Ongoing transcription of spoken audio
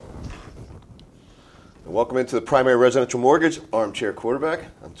Welcome into the Primary Residential Mortgage Armchair Quarterback.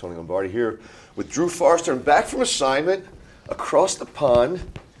 I'm Tony Lombardi here with Drew Forrester, and back from assignment across the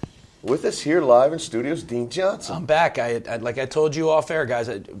pond with us here live in studios, Dean Johnson. I'm back. Like I told you off air, guys,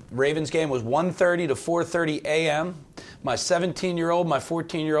 Ravens game was 1:30 to 4:30 a.m. My 17-year-old, my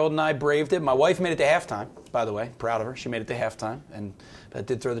 14-year-old, and I braved it. My wife made it to halftime, by the way. Proud of her. She made it to halftime, and that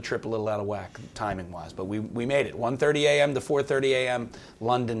did throw the trip a little out of whack, timing-wise. But we made it. 1:30 a.m. to 4:30 a.m.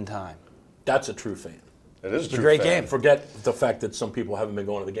 London time. That's a true fan. It is a great game. Forget the fact that some people haven't been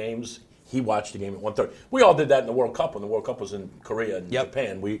going to the games. He watched the game at 1:30. We all did that in the World Cup when the World Cup was in Korea and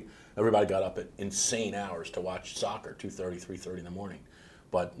Japan. Everybody got up at insane hours to watch soccer, 2:30, 3:30 in the morning.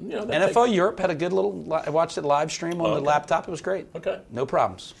 But NFL Europe had a good little. I watched it live stream on the laptop. It was great. Okay, no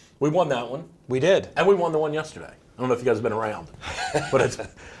problems. We won that one. We did, and we won the one yesterday. I don't know if you guys have been around, but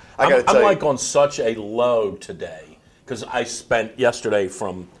I'm like on such a low today because I spent yesterday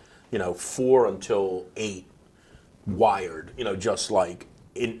from 4 until 8 wired. Just like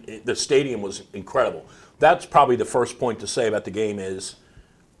the stadium was incredible. That's probably the first point to say about the game is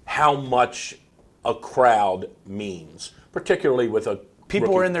how much a crowd means, particularly with a people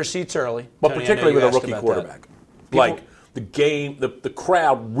rookie, were in their seats early, but Tony, particularly with a rookie quarterback. Like the game, the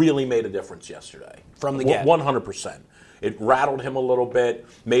crowd really made a difference yesterday. From the get, 100%. It rattled him a little bit,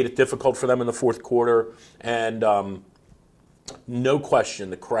 made it difficult for them in the fourth quarter, and no question,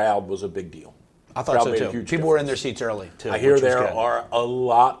 the crowd was a big deal. I thought so too. People were in their seats early too. I hear there are a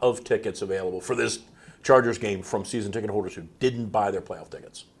lot of tickets available for this Chargers game from season ticket holders who didn't buy their playoff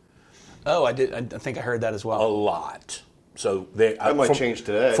tickets. Oh, I did. I think I heard that as well. A lot. So that might change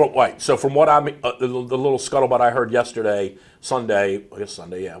today. So from what the little scuttlebutt I heard yesterday, Sunday,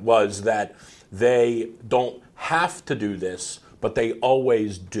 was that they don't have to do this, but they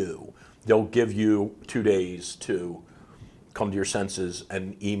always do. They'll give you 2 days to come to your senses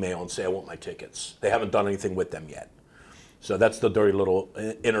and email and say, I want my tickets. They haven't done anything with them yet. So that's the dirty little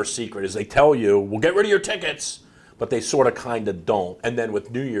inner secret is they tell you, we'll get rid of your tickets, but they sort of kind of don't. And then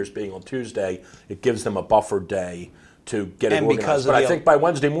with New Year's being on Tuesday, it gives them a buffer day to get it organized. But I think by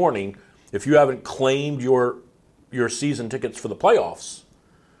Wednesday morning, if you haven't claimed your season tickets for the playoffs,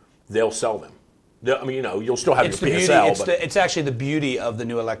 they'll sell them. I mean, you'll still have your PSL. It's actually the beauty of the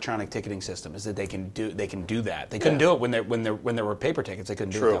new electronic ticketing system is that they can do that. They couldn't do it when there were paper tickets. They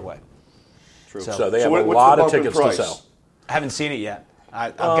couldn't do it that way. True. So they have a lot of tickets to sell. I haven't seen it yet.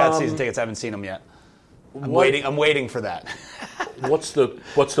 I've got season tickets. I haven't seen them yet. I'm waiting for that. What's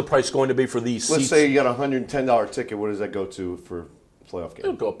the price going to be for these seats? Let's say you got a $110 ticket. What does that go to for playoff game?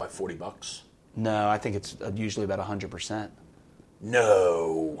 It'll go up by $40. No, I think it's usually about 100%.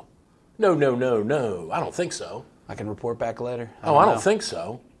 No. I don't think so. I can report back later. I don't think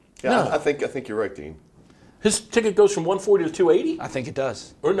so. Yeah, no. I think you're right, Dean. His ticket goes from 140 to 280? I think it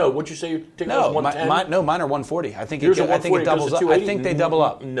does. Or no, what'd you say your ticket was 110? Mine are 140. I think it doubles up. I think they double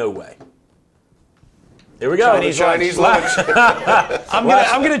up. No way. Here we go. Chinese lunch.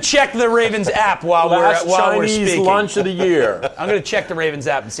 I'm gonna check the Ravens app while we're speaking. Chinese lunch of the year. I'm gonna check the Ravens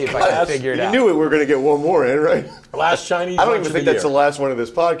app and see if I can figure it out. You knew we were gonna get one more in, right? Last Chinese. I don't even think that's the last one of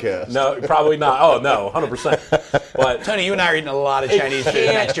this podcast. No, probably not. Oh no, 100%. But Tony, you and I are eating a lot of Chinese food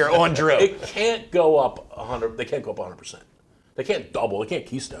next year on Drew. It can't go up 100. They can't go up 100%. They can't double. They can't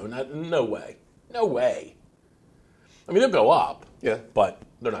keystone. No way. No way. I mean, they'll go up. Yeah. But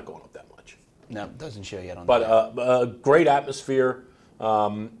they're not going up that much. No, it doesn't show yet on But great atmosphere.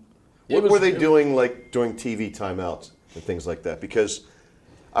 What were they doing like during TV timeouts and things like that? Because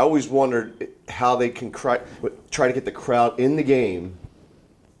I always wondered how they can try to get the crowd in the game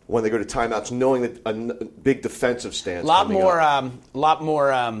when they go to timeouts, knowing that a big defensive stance. Lot more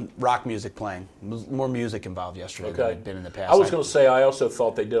rock music playing. More music involved yesterday than had been in the past. I was going to say I also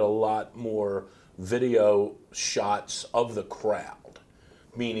thought they did a lot more video shots of the crowd,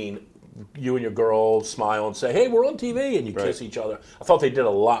 meaning you and your girl smile and say, hey, we're on TV, and you kiss each other. I thought they did a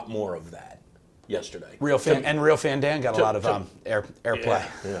lot more of that yesterday. Real Fan Dan got a lot of airplay.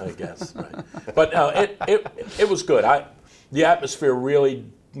 Yeah, I guess. Right. But it was good. The atmosphere really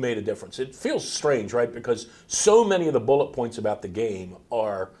made a difference. It feels strange, right? Because so many of the bullet points about the game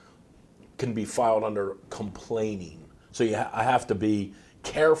can be filed under complaining. So I have to be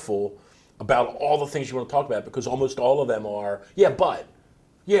careful about all the things you want to talk about because almost all of them are, but,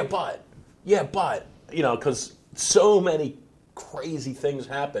 because so many crazy things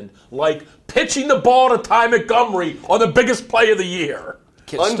happened, like pitching the ball to Ty Montgomery on the biggest play of the year.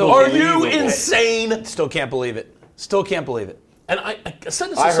 Are you insane? Still can't believe it. And I said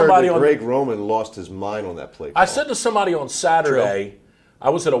this to I somebody heard that Greg Roman lost his mind on that play. I said to somebody on Saturday,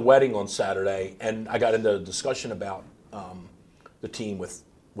 I was at a wedding on Saturday, and I got into a discussion about the team with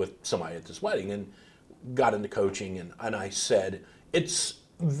somebody at this wedding, and got into coaching, and I said, it's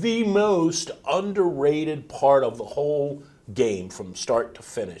the most underrated part of the whole game from start to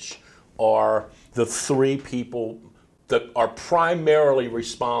finish are the three people that are primarily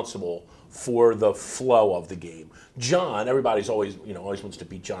responsible for the flow of the game. John, everybody's always wants to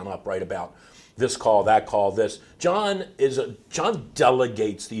beat John up, right, about this call, that call, this. John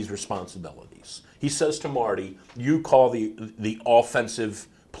delegates these responsibilities. He says to Marty, you call the offensive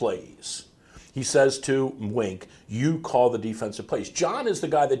plays. He says to Wink, you call the defensive plays. John is the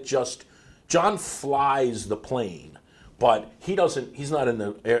guy that John flies the plane, but he's not in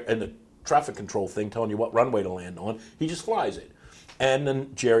the traffic control thing telling you what runway to land on. He just flies it. And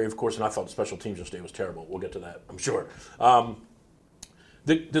then Jerry, of course, and I thought the special teams yesterday was terrible. We'll get to that, I'm sure.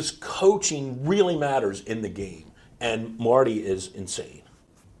 This coaching really matters in the game, and Marty is insane.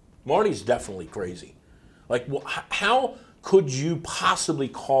 Marty's definitely crazy. Like, how could you possibly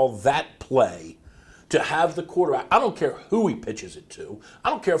call that play to have the quarterback? I don't care who he pitches it to. I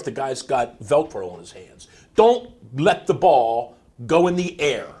don't care if the guy's got Velcro on his hands. Don't let the ball go in the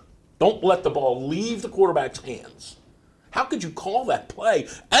air. Don't let the ball leave the quarterback's hands. How could you call that play?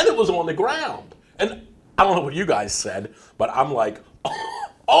 And it was on the ground. And I don't know what you guys said, but I'm like,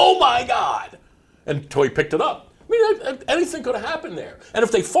 oh my God. Until he picked it up. I mean, anything could have happened there. And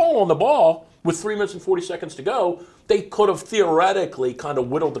if they fall on the ball with 3 minutes and 40 seconds to go, they could have theoretically kind of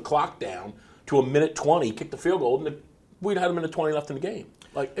whittled the clock down to a minute 20, kicked the field goal, and we'd had a minute 20 left in the game.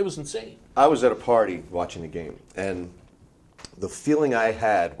 Like, it was insane. I was at a party watching the game, and the feeling I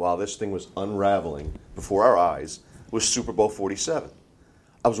had while this thing was unraveling before our eyes was Super Bowl 47.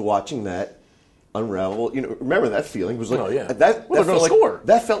 I was watching that unravel. Remember that feeling? It was like,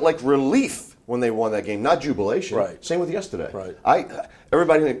 that felt like relief when they won that game, not jubilation. Right. Same with yesterday. Right.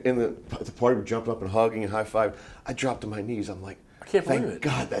 Everybody at the party were jumping up and hugging and high-five. I dropped to my knees. I'm like, I can't believe thank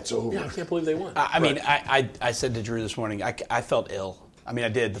God that's over. Yeah, I can't believe they won. I said to Drew this morning, I felt ill. I mean, I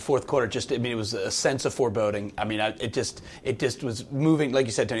did. The fourth quarter it was a sense of foreboding. I mean, it just was moving, like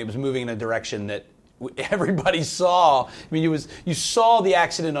you said, Tony, it was moving in a direction that everybody saw. I mean, you saw the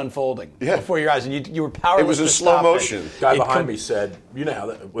accident unfolding before your eyes, and you were powerless. It was in slow motion. Guy behind me said,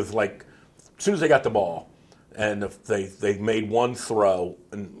 how with like, as soon as they got the ball, and if they made one throw,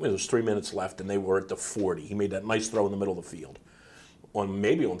 and there was 3 minutes left, and they were at the 40. He made that nice throw in the middle of the field.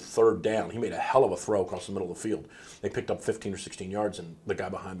 Maybe on third down, he made a hell of a throw across the middle of the field. They picked up 15 or 16 yards, and the guy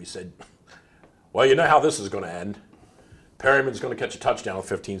behind me said, well, you know how this is going to end. Perryman's going to catch a touchdown with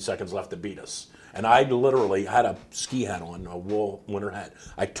 15 seconds left to beat us. And I literally had a ski hat on, a wool winter hat.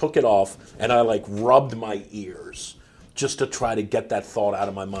 I took it off, and I rubbed my ears just to try to get that thought out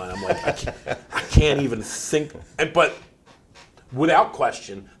of my mind. I'm like, I can't even think. But without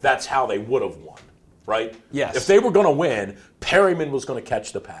question, that's how they would have won, right? Yes. If they were going to win, Perryman was going to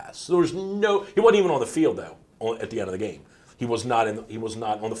catch the pass. He wasn't even on the field though at the end of the game. He was not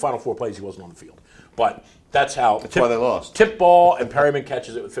on the final 4 plays. He wasn't on the field. But that's why they lost. Tip ball, and Perryman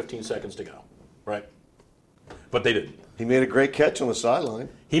catches it with 15 seconds to go, right? But they didn't. He made a great catch on the sideline.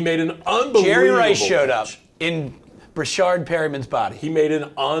 He made an unbelievable Jerry Rice showed catch. up in Brashard Perryman's body. He made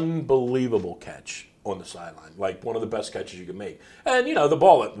an unbelievable catch on the sideline, like one of the best catches you could make. And, the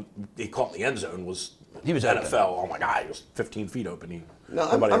ball that he caught in the end zone was NFL. Open. Oh, my God, he was 15 feet open.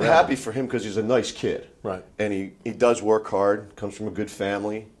 I'm happy for him because he's a nice kid. Right. And he does work hard, comes from a good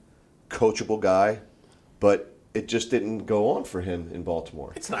family, coachable guy, but it just didn't go on for him in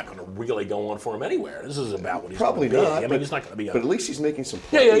Baltimore. It's not going to really go on for him anywhere. This is about what he's probably going to not. be. I mean, he's not going to be. But at least he's making some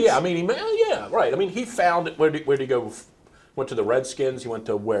plays. Yeah. I mean, right. I mean, he found it. Where did he go? Went to the Redskins. He went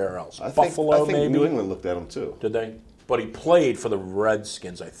to where else? Buffalo, I think maybe. New England looked at him too. Did they? But he played for the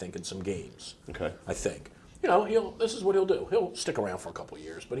Redskins, I think, in some games. Okay. I think. This is what he'll do. He'll stick around for a couple of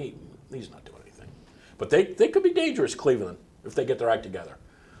years, but he's not doing anything. But they could be dangerous, Cleveland, if they get their act together.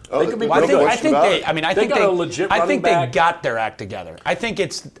 They could be I think they back. got their act together. I think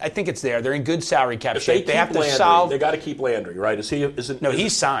it's there. They're in good salary cap shape. They have to Landry, solve. They got to keep Landry, right?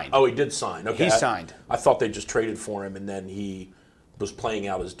 He's signed. Oh, he did sign. Okay, He's signed. I thought they just traded for him, and then he was playing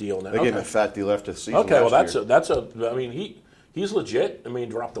out his deal. They gave him a fat deal after the season. Okay, well I mean he's legit. I mean, he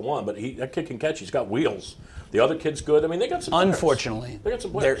dropped the one, but that kid can catch. He's got wheels. The other kid's good. I mean, they got some. Unfortunately, they got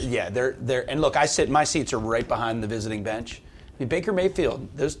some players. They're and look, my seats are right behind the visiting bench. I mean, Baker Mayfield,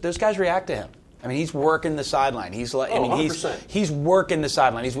 those guys react to him. I mean, he's working the sideline. He's like, 100%. He's working the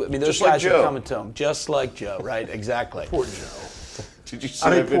sideline. Those guys are coming to him, just like Joe, right? Exactly. Poor Joe. Did you see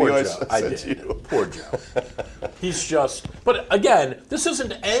that video I sent I did. to you? Poor Joe. He's just. But again, this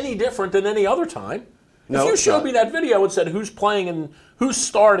isn't any different than any other time. No, if you showed me that video and said who's playing and who's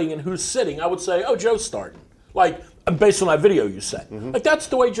starting and who's sitting, I would say, oh, Joe's starting. Like based on that video you said. Mm-hmm. Like that's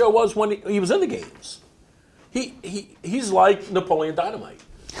the way Joe was when he was in the games. He's like Napoleon Dynamite.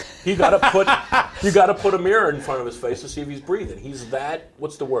 You got to put a mirror in front of his face to see if he's breathing. He's that,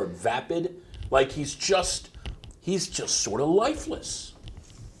 what's the word, vapid? Like he's just sort of lifeless.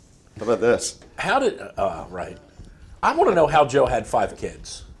 How about this? Right. I want to know how Joe had 5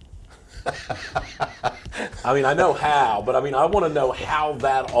 kids. I mean, I know how, but I want to know how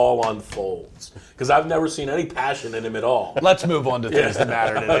that all unfolds. Because I've never seen any passion in him at all. Let's move on to things that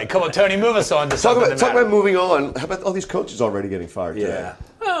matter today. Come on, Tony, move us on to something that matters. Talk about moving on. How about all these coaches already getting fired today? Yeah.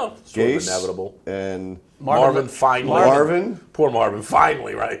 Well, sort of inevitable. And Marvin finally. Poor Marvin,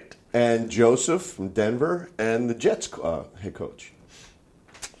 finally, right. And Joseph from Denver and the Jets head coach.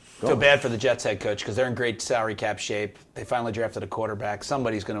 Feel bad for the Jets head coach because they're in great salary cap shape. They finally drafted a quarterback.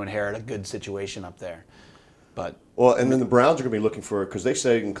 Somebody's going to inherit a good situation up there. But and then the Browns are going to be looking for, because they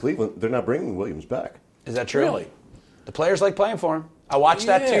say in Cleveland they're not bringing Williams back. Is that true? Really? The players like playing for him. I watched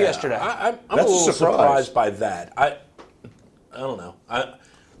that too yesterday. I'm a little surprised by that. I don't know.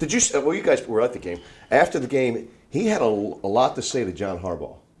 Did you? Well, you guys were at the game. After the game, he had a lot to say to John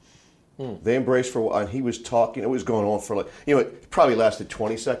Harbaugh. They embraced for a while, and he was talking. It was going on for it probably lasted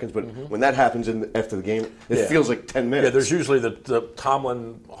 20 seconds, but when that happens after the game, it feels like 10 minutes. Yeah, there's usually the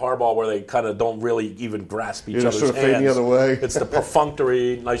Tomlin Harbaugh where they kind of don't really even grasp each other's sort of hands. fade the other way. It's the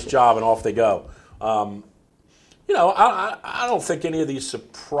perfunctory, nice job, and off they go. I don't think any of these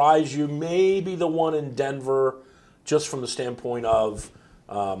surprise you. Maybe the one in Denver, just from the standpoint of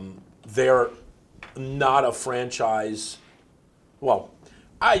they're not a franchise. Well,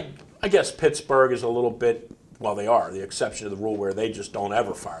 I guess Pittsburgh is a little bit, well, they are, the exception to the rule where they just don't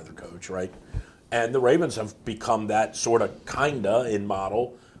ever fire their coach, right? And the Ravens have become that sort of kinda in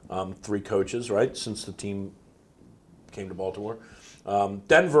model, 3 coaches, right, since the team came to Baltimore.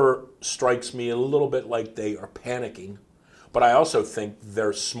 Denver strikes me a little bit like they are panicking, but I also think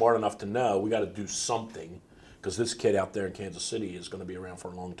they're smart enough to know we got to do something because this kid out there in Kansas City is going to be around for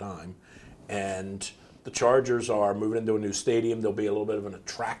a long time. And the Chargers are moving into a new stadium. There'll be a little bit of an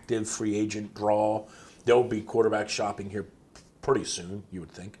attractive free agent draw. There'll be quarterback shopping here pretty soon, you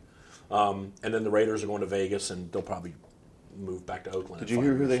would think. And then the Raiders are going to Vegas, and they'll probably move back to Oakland. Did you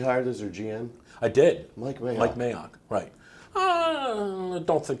hear who they hired as their GM? I did. Mike Mayock. Mike Mayock, right. I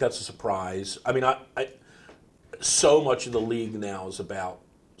don't think that's a surprise. So much of the league now is about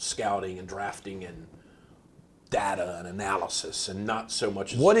scouting and drafting and data and analysis, and not so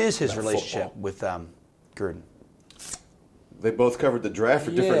much. What is his relationship football. with Gruden? They both covered the draft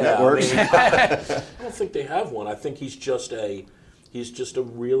for different networks. I don't think they have one. I think he's just a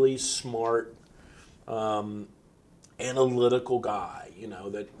really smart, analytical guy.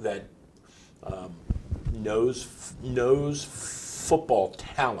 That knows football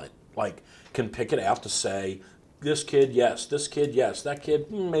talent. Like can pick it out to say, this kid yes, this kid yes, that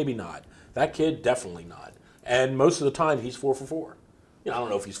kid maybe not, that kid definitely not. And most of the time he's 4 for 4. I don't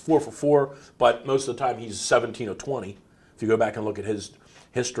know if he's 4 for 4, but most of the time he's 17 or 20. If you go back and look at his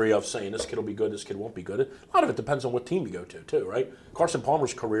history of saying this kid will be good, this kid won't be good, a lot of it depends on what team you go to, too, right? Carson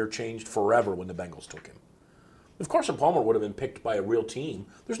Palmer's career changed forever when the Bengals took him. If Carson Palmer would have been picked by a real team,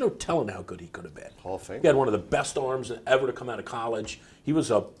 there's no telling how good he could have been. Hall of Fame. He had one of the best arms ever to come out of college. He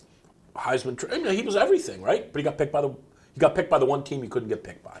was a Heisman. He was everything, right? But he got picked by the one team he couldn't get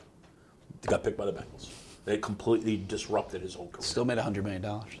picked by. He got picked by the Bengals. It completely disrupted his whole career. Still made $100 million.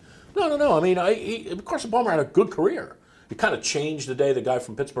 No. Carson Palmer had a good career. It kind of changed the day the guy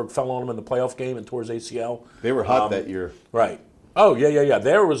from Pittsburgh fell on him in the playoff game and tore his ACL. They were hot that year. Right. Oh, yeah.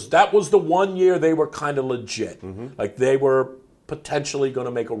 That was the one year they were kind of legit. Mm-hmm. Like they were potentially going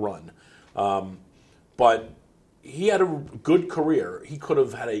to make a run. But he had a good career. He could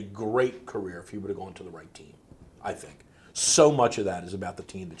have had a great career if he would have gone to the right team, I think. So much of that is about the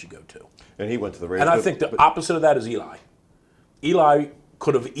team that you go to. And he went to the Raiders. And I think the opposite of that is Eli. Eli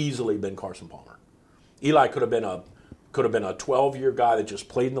could have easily been Carson Palmer. Eli could have been a 12-year guy that just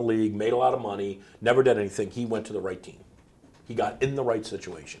played in the league, made a lot of money, never did anything. He went to the right team. He got in the right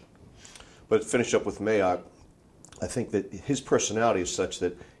situation. But finish up with Mayock, I think that his personality is such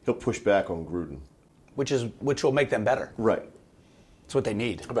that he'll push back on Gruden. Which will make them better. Right. That's what they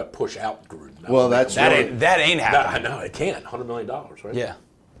need. How about push out Gruden? That ain't happening. I know, it can't. $100 million, right? Yeah.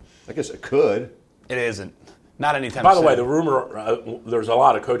 I guess it could. It isn't. Not anytime By soon. the way, the rumor, there's a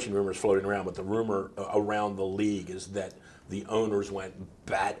lot of coaching rumors floating around, but the rumor around the league is that the owners went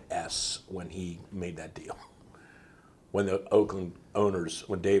bat-ass when he made that deal. When the Oakland owners,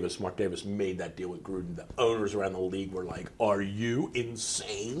 when Mark Davis made that deal with Gruden, the owners around the league were like, are you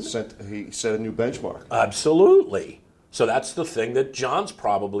insane? He set a new benchmark. Absolutely. So that's the thing that John's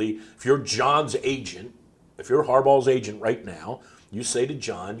probably, if you're John's agent, if you're Harbaugh's agent right now, You say to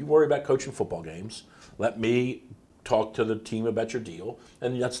John, you worry about coaching football games. Let me talk to the team about your deal.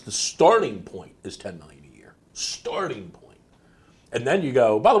 And that's the starting point is $10 million a year. Starting point. And then you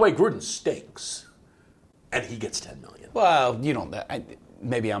go, by the way, Gruden stinks. And he gets $10 million. Well, you don't.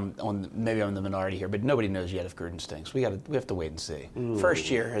 Maybe I'm the minority here, but nobody knows yet if Gruden stinks. We have to wait and see. First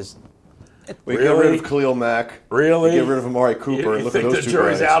year has. We get rid of Khalil Mack. Really? We get rid of Amari Cooper. You Look think at those the two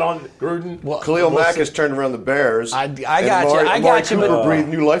jury's guys. out on Gruden? Well, Khalil Mack has turned around the Bears. I got you. Cooper breathed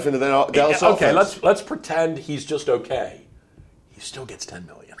new life into that Dallas offense. Okay, let's pretend he's just okay. He still gets $10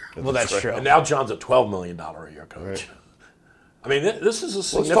 million. Well, that's true. And now John's a $12 million a year coach. Right. I mean, this is a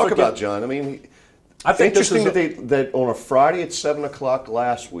significant. Let's talk about John. I mean, I think interesting that on a Friday at 7:00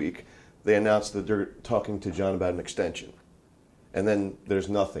 last week, they announced that they're talking to John about an extension. And then there's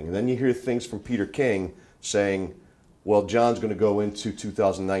nothing. And then you hear things from Peter King saying, well, John's going to go into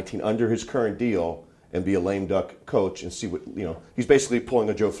 2019 under his current deal and be a lame duck coach and see what, he's basically pulling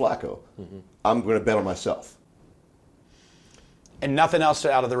a Joe Flacco. Mm-hmm. I'm going to bet on myself. And nothing else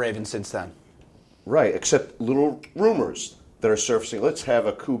out of the Ravens since then. Right, except little rumors that are surfacing. Let's have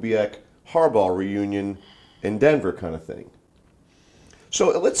a Kubiak-Harbaugh reunion in Denver kind of thing.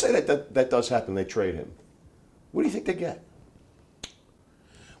 So let's say that does happen. They trade him. What do you think they get?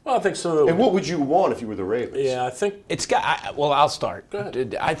 Well, I think so. And what would you want if you were the Ravens? Yeah, I think it's got. Well, I'll start. Go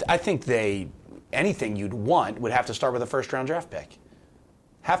ahead. I think anything you'd want would have to start with a first-round draft pick.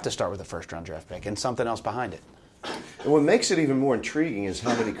 Have to start with a first-round draft pick and something else behind it. And what makes it even more intriguing is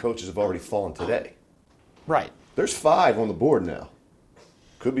how many coaches have already fallen today. Right. There's 5 on the board now.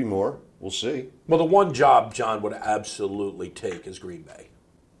 Could be more. We'll see. Well, the one job John would absolutely take is Green Bay.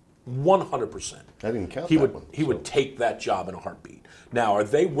 100%. I didn't count he that would, one. He would take that job in a heartbeat. Now, are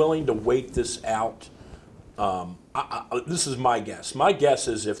they willing to wait this out? This is my guess. My guess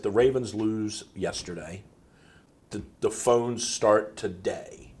is if the Ravens lose yesterday, the phones start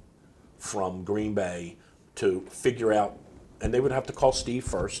today from Green Bay to figure out, and they would have to call Steve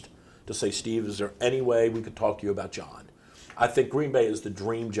first to say, Steve, is there any way we could talk to you about John? I think Green Bay is the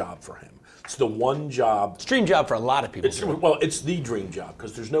dream job for him. It's the one job. It's a dream job for a lot of people. It's the dream job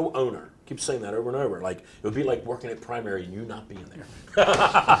because there's no owner. I keep saying that over and over. Like, it would be like working at primary and you not being there.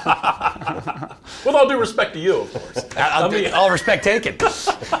 With all due respect to you, of course. All respect taken.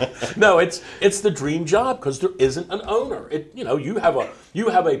 No, it's the dream job because there isn't an owner. You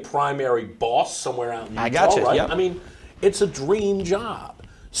have a primary boss somewhere out in Utah, I got you. right? Yep. I mean, it's a dream job.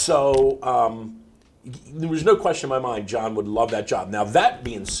 So there was no question in my mind John would love that job. Now, that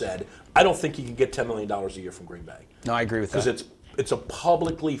being said, I don't think he can get $10 million a year from Green Bay. No, I agree with that. Because it's a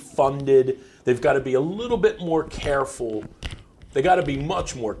publicly funded, they've got to be a little bit more careful. They got to be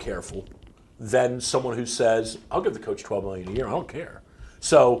much more careful than someone who says, I'll give the coach $12 million a year, I don't care.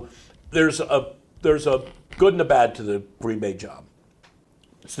 So there's a good and a bad to the Green Bay job.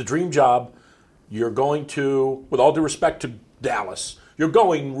 It's the dream job. You're going to, with all due respect to Dallas, you're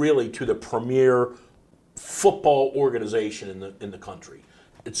going really to the premier football organization in the country.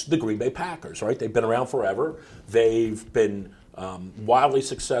 It's the Green Bay Packers, right? They've been around forever. They've been wildly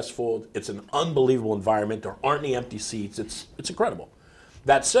successful. It's an unbelievable environment. There aren't any empty seats. It's incredible.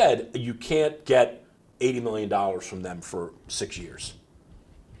 That said, you can't get $80 million from them for 6 years.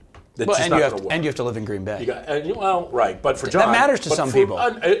 And you have to live in Green Bay. Right. But for John, that matters to some people.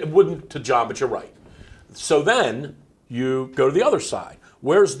 It wouldn't to John, but you're right. So then you go to the other side.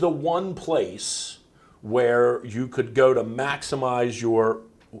 Where's the one place where you could go to maximize your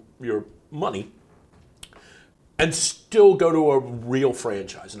money and still go to a real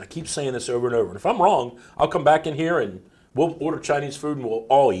franchise? And I keep saying this over and over. And if I'm wrong, I'll come back in here and we'll order Chinese food and we'll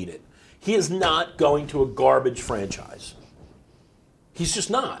all eat it. He is not going to a garbage franchise. He's just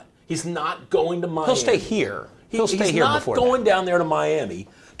not. He's not going to Miami. He'll stay here. He's not going down there to Miami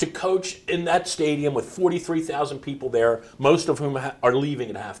to coach in that stadium with 43,000 people there, most of whom are leaving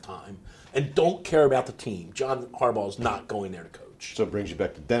at halftime, and don't care about the team. John Harbaugh is not going there to coach. So it brings you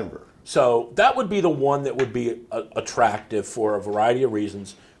back to Denver. So that would be the one that would be attractive for a variety of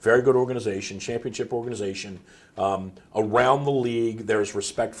reasons. Very good organization, championship organization. Around the league, there's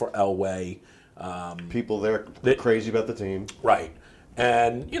respect for Elway. People there crazy about the team. Right.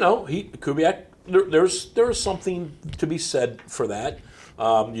 And, Kubiak, there's something to be said for that.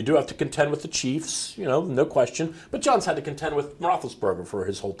 You do have to contend with the Chiefs, no question. But John's had to contend with Roethlisberger for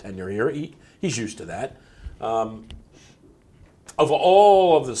his whole tenure here. He's used to that. Of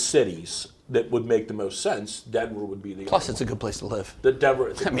all of the cities that would make the most sense, Denver would be the Plus, it's a good place to live. Denver,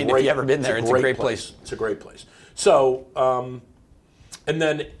 if you've ever been there, it's a great place. It's a great place. So, and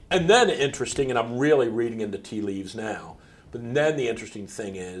then interesting, and I'm really reading into tea leaves now, but then the interesting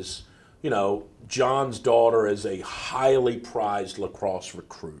thing is John's daughter is a highly prized lacrosse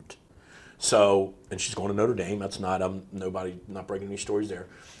recruit. So, and she's going to Notre Dame. That's not not breaking any stories there.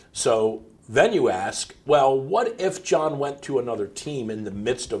 So then you ask, well, what if John went to another team in the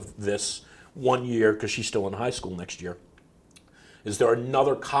midst of this 1 year, because she's still in high school next year? Is there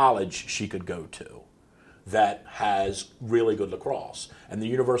another college she could go to that has really good lacrosse? And the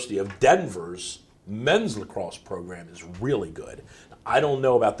University of Denver's men's lacrosse program is really good. I don't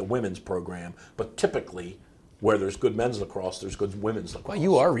know about the women's program, but typically where there's good men's lacrosse, there's good women's lacrosse. Well,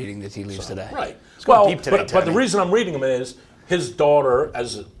 you are reading the tea leaves today. Right. It's going deep today, but the reason I'm reading them is his daughter,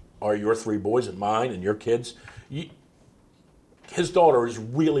 as are your three boys and mine and your kids, his daughter is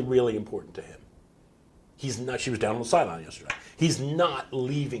really, really important to him. He's not. She was down on the sideline yesterday. He's not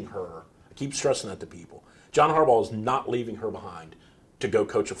leaving her. I keep stressing that to people. John Harbaugh is not leaving her behind to go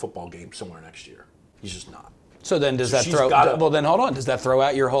coach a football game somewhere next year. He's just not. So then does that throw... Well, then hold on. Does that throw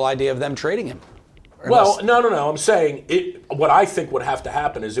out your whole idea of them trading him? No. I'm saying what I think would have to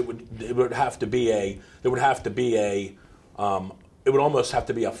happen is it would almost have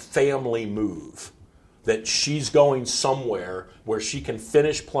to be a family move, that she's going somewhere where she can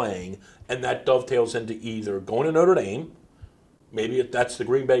finish playing, and that dovetails into either going to Notre Dame, maybe that's the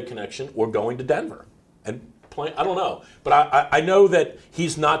Green Bay connection, or going to Denver and playing. I don't know, but I know that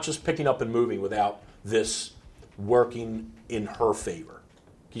he's not just picking up and moving without this working in her favor.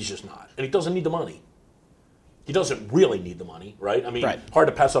 He's just not, and he doesn't need the money. He doesn't really need the money, right? I mean, right. Hard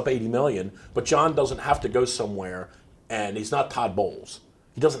to pass up $80 million, but John doesn't have to go somewhere, and he's not Todd Bowles.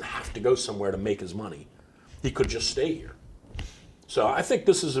 He doesn't have to go somewhere to make his money. He could just stay here. So I think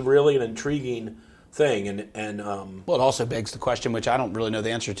this is really an intriguing thing, and well, it also begs the question, which I don't really know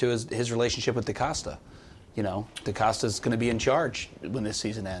the answer to, is his relationship with DaCosta. DaCosta's going to be in charge when this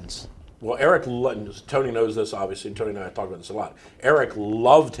season ends. Well, Tony knows this, obviously, and Tony and I have talked about this a lot. Eric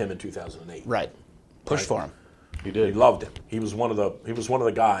loved him in 2008. Right. Pushed for him. He did. He loved him. He was one of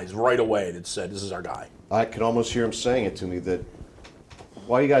the guys right away that said, "This is our guy." I could almost hear him saying it to me, that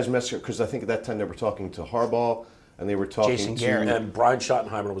why are you guys messing up? Because I think at that time they were talking to Harbaugh and they were talking Jason to Garrett. And Brian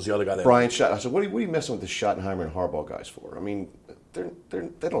Schottenheimer was the other guy. Brian Schottenheimer. I said, what are you messing with the Schottenheimer and Harbaugh guys for? I mean,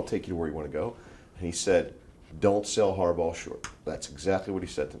 they don't take you to where you want to go. And he said, "Don't sell Harbaugh short." That's exactly what he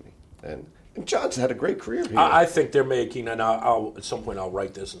said to me. And John's had a great career here. I think they're making, and I'll at some point I'll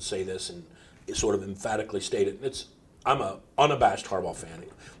write this and say this and sort of emphatically state it. I'm an unabashed Harbaugh fan.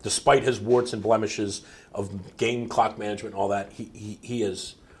 Despite his warts and blemishes of game clock management and all that, he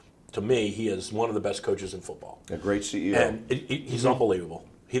is, to me, he is one of the best coaches in football. A great CEO. And he's unbelievable.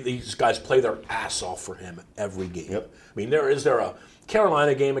 These guys play their ass off for him every game. Yep. I mean, is there a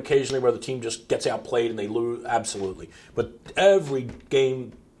Carolina game occasionally where the team just gets outplayed and they lose? Absolutely. But every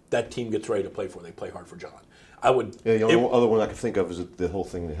game that team gets ready to play for, they play hard for John. The only other one I can think of is the whole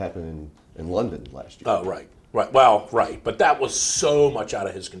thing that happened in London last year. Oh, right. Right. Well, right. But that was so much out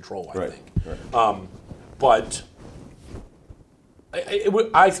of his control, I think. Right. But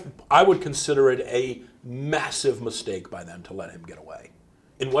I would consider it a massive mistake by them to let him get away,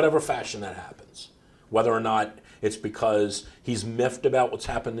 in whatever fashion that happens. Whether or not it's because he's miffed about what's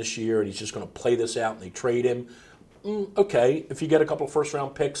happened this year and he's just going to play this out and they trade him. Okay, if you get a couple of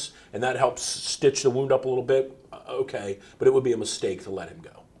first-round picks and that helps stitch the wound up a little bit, okay. But it would be a mistake to let him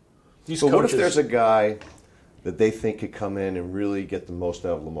go. But what if there's a guy that they think could come in and really get the most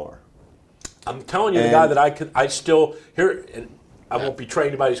out of Lamar? I'm telling you, the guy that I still hear, and I won't betray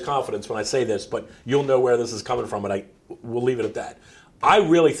anybody's confidence when I say this, but you'll know where this is coming from, and we'll leave it at that. I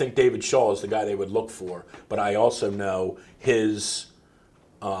really think David Shaw is the guy they would look for, but I also know his,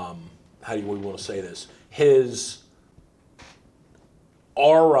 how do we want to say this? His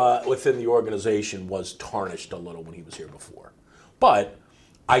aura within the organization was tarnished a little when he was here before. But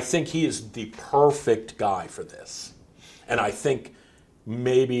I think he is the perfect guy for this. And I think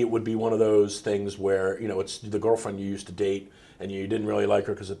maybe it would be one of those things where, it's the girlfriend you used to date and you didn't really like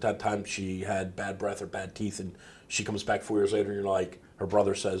her because at that time she had bad breath or bad teeth, and she comes back 4 years later and you're like, her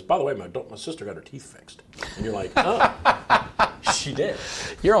brother says, "By the way, my sister got her teeth fixed." And you're like, oh, she did.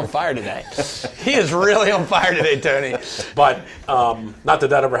 You're on fire today. He is really on fire today, Tony. But not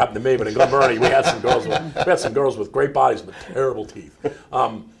that ever happened to me, but in Glen Burnie, we had some girls with great bodies but terrible teeth.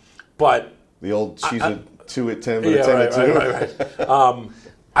 But the old she's a 2 at 10, but a 10 at 2. Right.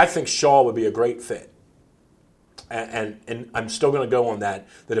 I think Shaw would be a great fit. And I'm still going to go on that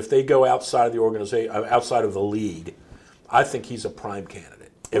if they go outside of the organization, outside of the league, I think he's a prime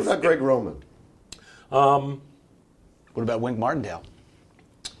candidate. What about Greg Roman? What about Wink Martindale?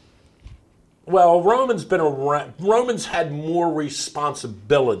 Well, Roman's been around. Roman's had more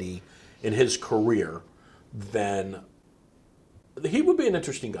responsibility in his career than he would be an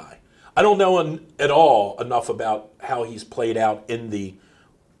interesting guy. I don't know at all enough about how he's played out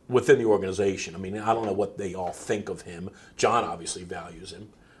within the organization. I mean, I don't know what they all think of him. John obviously values him.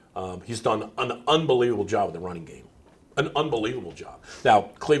 He's done an unbelievable job with the running game. An unbelievable job. Now,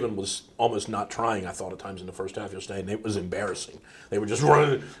 Cleveland was almost not trying, I thought, at times in the first half yesterday, and it was embarrassing. They were just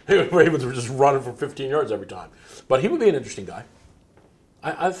running. Ravens were just running for 15 yards every time. But he would be an interesting guy.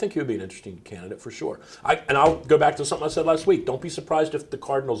 I think he would be an interesting candidate for sure. And I'll go back to something I said last week. Don't be surprised if the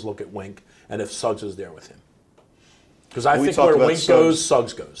Cardinals look at Wink and if Suggs is there with him. Because I think where Wink goes,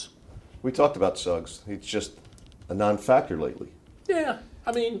 Suggs goes. We talked about Suggs. He's just a non-factor lately. Yeah,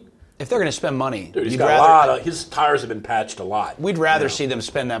 I mean, if they're going to spend money, dude, he's got a lot. His tires have been patched a lot. We'd rather see them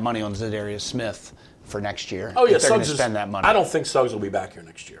spend that money on Zadarius Smith for next year. Oh yeah, if they're going to Suggs spend that money. I don't think Suggs will be back here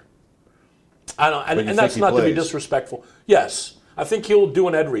next year. I don't, and that's not to be disrespectful. Yes, I think he'll do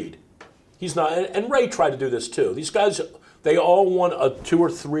an Ed Reed. He's not, and Ray tried to do this too. These guys, they all want a 2 or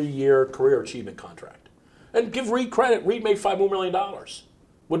 3 year career achievement contract. And give Reed credit. Reed made $5 more million.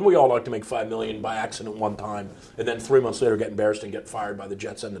 Wouldn't we all like to make $5 million by accident one time, and then 3 months later get embarrassed and get fired by the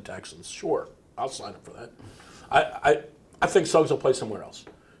Jets and the Texans? Sure, I'll sign up for that. I think Suggs will play somewhere else.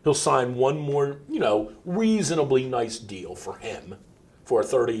 He'll sign one more, reasonably nice deal for him, for a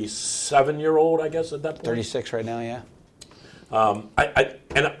 37-year-old, I guess at that point. 36 right now, yeah.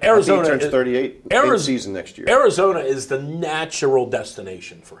 And Arizona he turns 38 season next year. Arizona is the natural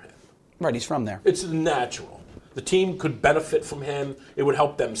destination for him. Right, he's from there. It's natural. The team could benefit from him. It would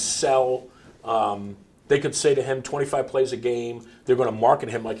help them sell. They could say to him, 25 plays a game. They're going to market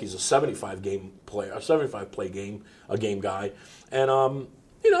him like he's a 75 game player, a 75 play game, a game guy. And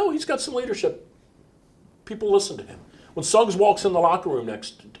he's got some leadership. People listen to him. When Suggs walks in the locker room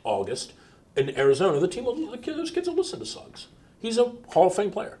next August in Arizona, those kids will listen to Suggs. He's a Hall of Fame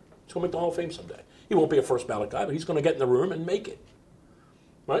player. He's going to make the Hall of Fame someday. He won't be a first ballot guy, but he's going to get in the room and make it.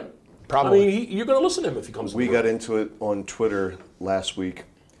 Right? Probably. I mean, you're going to listen to him if he comes. We got into it on Twitter last week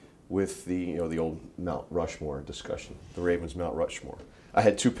with the old Mount Rushmore discussion, the Ravens Mount Rushmore. I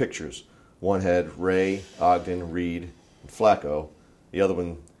had 2 pictures. One had Ray, Ogden, Reed, and Flacco. The other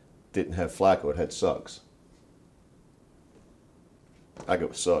one didn't have Flacco. It had Suggs. I go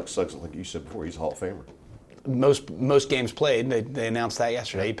with Suggs. Suggs, like you said before, he's a Hall of Famer. Most games played. They announced that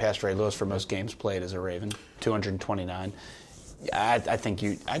yesterday. He passed Ray Lewis for most games played as a Raven, 229. I think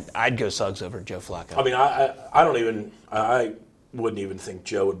I'd go Suggs over Joe Flacco. I mean, I wouldn't even think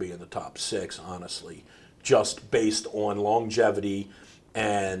Joe would be in the top 6, honestly, just based on longevity.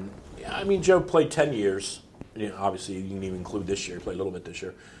 And I mean, Joe played 10 years. Obviously, you can even include this year. He played a little bit this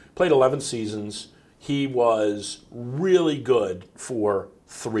year. Played 11 seasons. He was really good for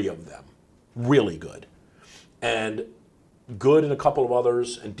 3 of them. Really good. And good in a couple of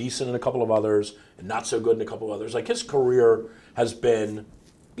others, and decent in a couple of others, and not so good in a couple of others. Like, his career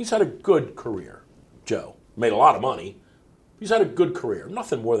he's had a good career, Joe. Made a lot of money. He's had a good career.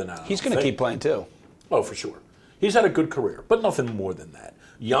 Nothing more than that. He's going to keep playing, too. Oh, for sure. He's had a good career, but nothing more than that.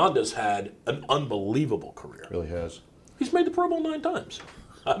 Yonda's had an unbelievable career. Really has. He's made the Pro Bowl 9 times.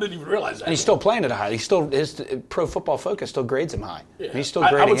 I didn't even realize that. And he's still playing at a high. His Pro Football Focus still grades him high. Yeah. He's still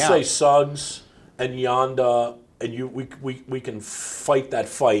grading out. I would say Suggs and Yonda, and we can fight that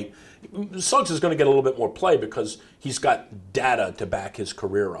fight. Suggs is going to get a little bit more play because he's got data to back his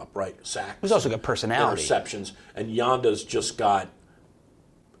career up, right? Sacks. He's also got personality. Interceptions. And Yonda's just got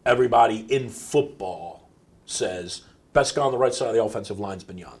everybody in football says, best guy on the right side of the offensive line's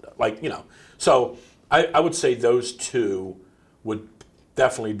been Yonda. So I would say those 2 would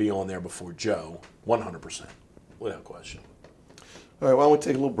definitely be on there before Joe, 100%, without question. All right, well, I want to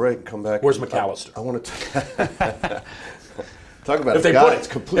take a little break and come back. Where's McAllister? I want to talk about if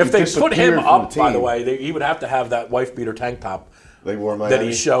they put him up, by the way, he would have to have that wife beater tank top they wore Miami. that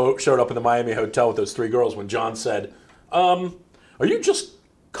he showed up in the Miami hotel with those 3 girls when John said, "Are you just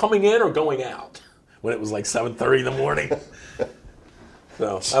coming in or going out?" When it was like 7:30 in the morning.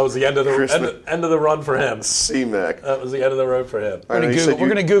 So that was the end of the run for him. C-Mac. That was the end of the road for him. We're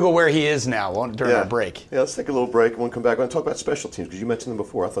going to Google where he is now during our break. Yeah, let's take a little break. When we come back, we're going to talk about special teams because you mentioned them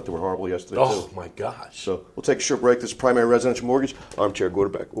before. I thought they were horrible yesterday, too. Oh, my gosh. So we'll take a short break. This is Primary Residential Mortgage, Armchair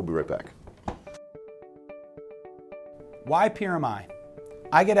Quarterback. We'll be right back. Why PRMI?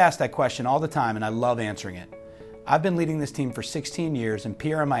 I get asked that question all the time, and I love answering it. I've been leading this team for 16 years, and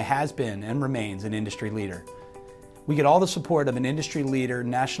PRMI has been and remains an industry leader. We get all the support of an industry leader,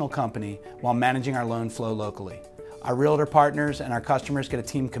 national company, while managing our loan flow locally. Our realtor partners and our customers get a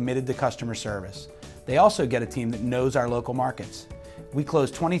team committed to customer service. They also get a team that knows our local markets. We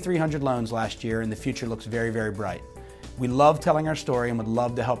closed 2,300 loans last year, and the future looks very, very bright. We love telling our story and would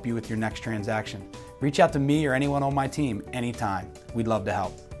love to help you with your next transaction. Reach out to me or anyone on my team anytime. We'd love to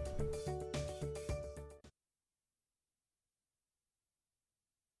help.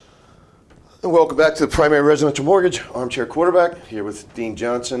 And welcome back to the Primary Residential Mortgage Armchair Quarterback, here with Dean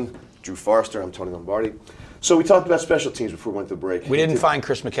Johnson, Drew Forrester. I'm Tony Lombardi. So we talked about special teams before we went to break. We didn't find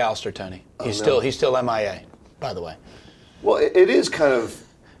Chris McAllister, Tony. He's still MIA, by the way. Well, it is kind of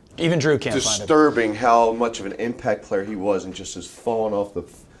even Drew can't find it. Disturbing how much of an impact player he was and just has fallen off the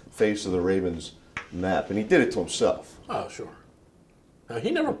face of the Ravens map. And he did it to himself. Oh, sure. Now, he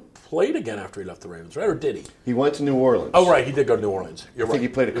never played again after he left the Ravens, right? Or did he? He went to New Orleans. Oh, right. He did go to New Orleans. You're I right. think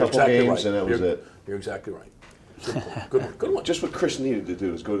he played a couple games and that was it. You're exactly right. Good one. Good one. Just what Chris needed to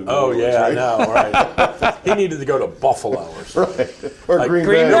do is go to New Orleans. Oh, yeah, right? I know, right. He needed to go to Buffalo or something. Right. Or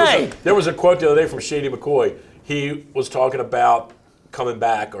Green Bay. There was a quote the other day from Shady McCoy. He was talking about coming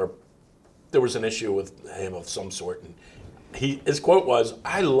back, or there was an issue with him of some sort, and his quote was,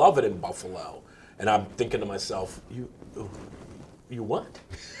 "I love it in Buffalo." And I'm thinking to myself, you what?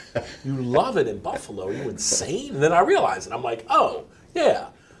 You love it in Buffalo? Are you insane? And then I realized it. I'm like, oh, yeah.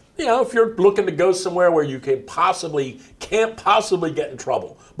 You know, if you're looking to go somewhere where you can't possibly get in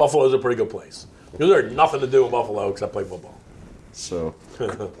trouble, Buffalo's a pretty good place. Because there's nothing to do in Buffalo except play football. So,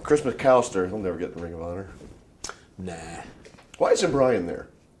 Chris McAllister, he'll never get the Ring of Honor. Nah. Why isn't Brian there?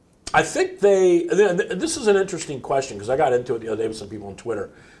 I think this is an interesting question because I got into it the other day with some people on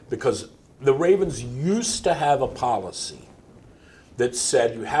Twitter because the Ravens used to have a policy that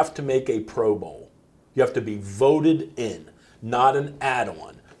said you have to make a Pro Bowl. You have to be voted in, not an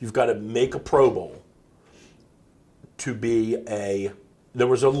add-on. You've got to make a Pro Bowl to be there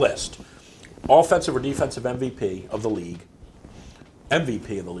was a list. Offensive or defensive MVP of the league,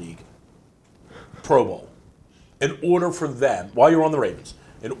 Pro Bowl. In order for them, while you're on the Ravens,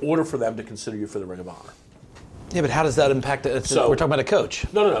 in order for them to consider you for the Ring of Honor. Yeah, but how does that impact it? We're talking about a coach.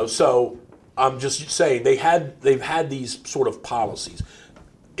 No. So I'm just saying they've had these sort of policies.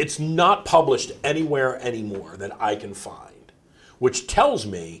 It's not published anywhere anymore that I can find, which tells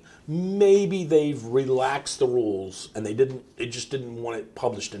me maybe they've relaxed the rules and they just didn't want it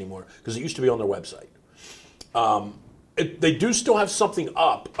published anymore because it used to be on their website. They do still have something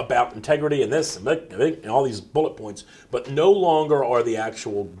up about integrity and this and all these bullet points, but no longer are the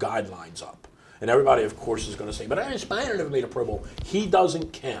actual guidelines up. And everybody, of course, is going to say, but Ernest Byner never made a Pro Bowl. He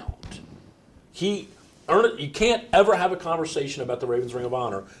doesn't count. You can't ever have a conversation about the Ravens Ring of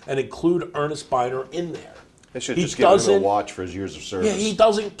Honor and include Ernest Byner in there. They should just give him a watch for his years of service. Yeah, he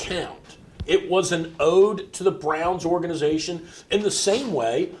doesn't count. It was an ode to the Browns organization in the same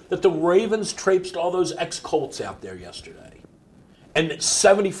way that the Ravens traipsed all those ex-Colts out there yesterday. And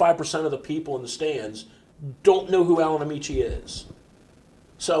 75% of the people in the stands don't know who Alan Amici is.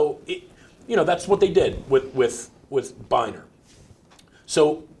 So, that's what they did with Byner.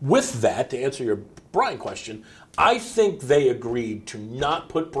 So, with that, to answer your Brian question, I think they agreed to not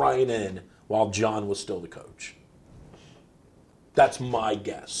put Brian in while John was still the coach. That's my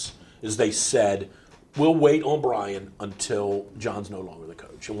guess. Is they said, we'll wait on Brian until John's no longer the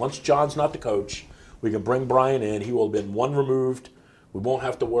coach. And once John's not the coach, we can bring Brian in. He will have been one removed. We won't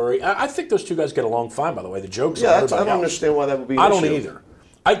have to worry. I think those two guys get along fine, by the way. The jokes I don't understand why that would be an I issue. don't either.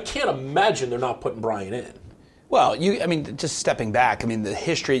 I can't imagine they're not putting Brian in. Well, just stepping back, the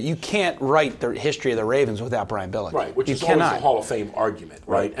history, you can't write the history of the Ravens without Brian Billick. Right, which is always the Hall of Fame argument,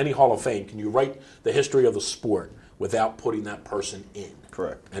 right? Any Hall of Fame, can you write the history of the sport without putting that person in?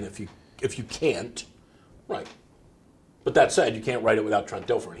 Correct. And if you can't, right. But that said, you can't write it without Trent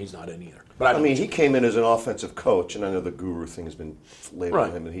Dilfer, and he's not in either. But he came in as an offensive coach, and I know the guru thing has been laid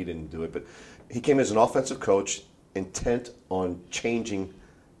on him, and he didn't do it. But he came as an offensive coach, intent on changing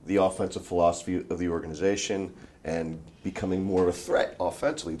the offensive philosophy of the organization and becoming more of a threat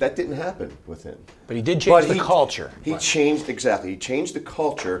offensively. That didn't happen with him. But he did change the culture. He changed, exactly. He changed the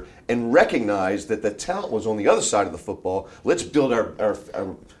culture and recognized that the talent was on the other side of the football. Let's build our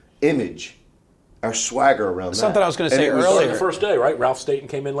image, our swagger around Something that. I was going to say earlier. The first day, right? Ralph Staten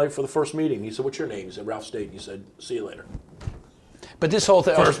came in late for the first meeting. He said, "What's your name?" He said, "Ralph Staten." He said, "See you later." But this whole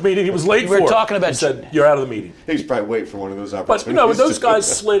thing. First meeting he was late for. We're talking about. He said, "You're out of the meeting." He's probably waiting for one of those opportunities. But those guys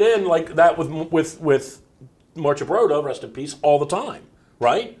slid in like that with Marchibroda, rest in peace, all the time,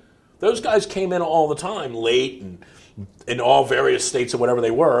 right? Those guys came in all the time, late and in all various states or whatever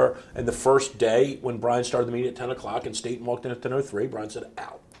they were. And the first day when Brian started the meeting at 10 o'clock and Staten walked in at 10:03, Brian said,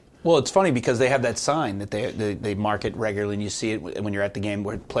 "Out." Well, it's funny because they have that sign that they market regularly, and you see it when you're at the game,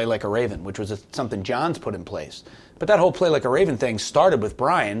 where "Play like a Raven," which was something John's put in place. But that whole "Play like a Raven" thing started with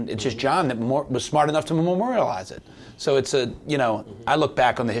Brian. It's just John that was smart enough to memorialize it. So it's I look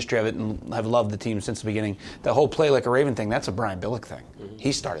back on the history of it and have loved the team since the beginning. The whole "Play like a Raven" thing, that's a Brian Billick thing.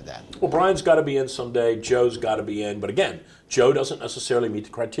 He started that. Well, Brian's got to be in someday. Joe's got to be in. But again, Joe doesn't necessarily meet the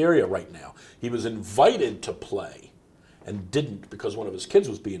criteria right now. He was invited to play and didn't because one of his kids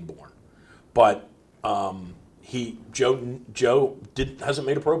was being born. but Joe hasn't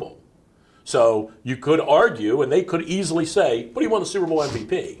made a Pro Bowl. So you could argue, and they could easily say, but he won the Super Bowl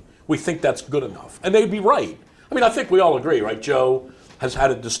MVP. We think that's good enough. And they'd be right. I mean, I think we all agree, right? Joe has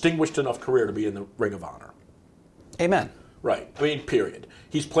had a distinguished enough career to be in the Ring of Honor. Amen. Right. I mean, period.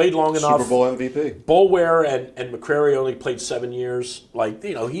 He's played long enough. Super Bowl MVP. Boulware and McCrary only played 7 years. Like,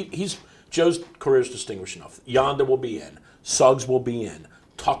 he's Joe's career is distinguished enough. Yonda will be in. Suggs will be in.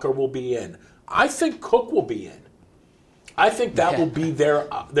 Tucker will be in. I think Cook will be in. I think that will be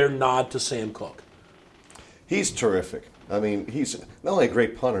their nod to Sam Cook. He's terrific. I mean, he's not only a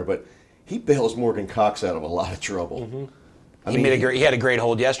great punter, but he bails Morgan Cox out of a lot of trouble. Mm-hmm. He had a great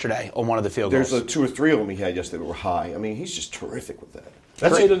hold yesterday on one of the field goals. There's 2 or 3 of them he had yesterday that were high. I mean, he's just terrific with that.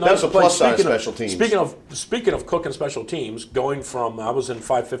 That's a plus side of special teams. Speaking of Cook and special teams, going from, I was in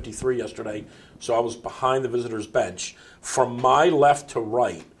 553 yesterday, so I was behind the visitors' bench. From my left to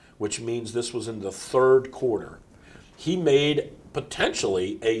right, which means this was in the third quarter, he made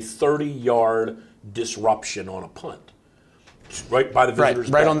potentially a 30-yard disruption on a punt, right by the visitors'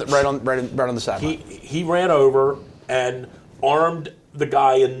 bench. Right on the sideline. He ran over and armed the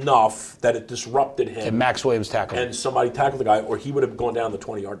guy enough that it disrupted him. And Max Williams tackled him. And somebody tackled the guy, or he would have gone down the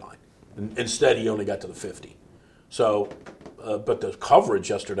 20-yard line. Instead, he only got to the 50. So, but the coverage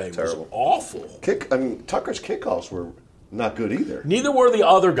yesterday was awful. Tucker's kickoffs were not good either. Neither were the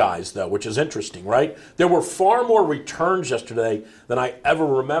other guys, though, which is interesting, right? There were far more returns yesterday than I ever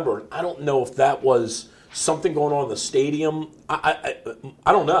remember. I don't know if that was something going on in the stadium. I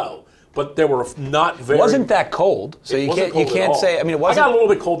don't know. But there were not very. It wasn't that cold, so you can't say. I mean, it wasn't. I got a little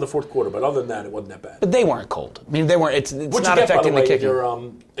bit cold in the fourth quarter, but other than that, it wasn't that bad. But they weren't cold. I mean, they weren't. It's What'd not you get, affecting by the way, kicking.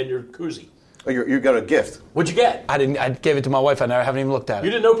 In your koozie? Oh, you got a gift. What'd you get? I didn't. I gave it to my wife. I haven't even looked at it.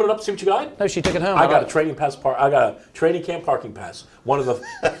 You didn't open it up to see what you got? No, she took it home. I got a training pass. I got a training camp parking pass. One of the.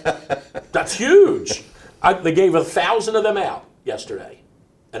 That's huge. They gave 1,000 of them out yesterday,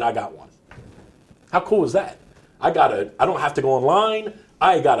 and I got one. How cool is that? I don't have to go online.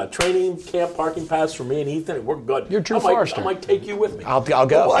 I got a training camp parking pass for me and Ethan, and we're good. You're Drew Forrester. I might take you with me. I'll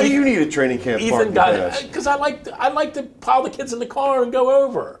go. Why do you need a training camp parking pass? Because I like to pile the kids in the car and go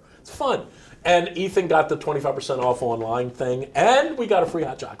over. It's fun. And Ethan got the 25% off online thing, and we got a free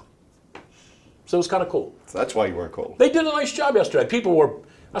hot chocolate. So it was kind of cool. So that's why you weren't cold. They did a nice job yesterday.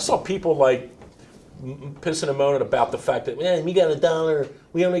 I saw people like pissing and moaning about the fact that, man, we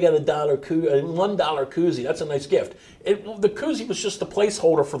only got $1 koozie. That's a nice gift. The koozie was just a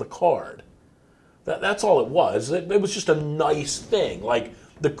placeholder for the card. That's all it was. It was just a nice thing. Like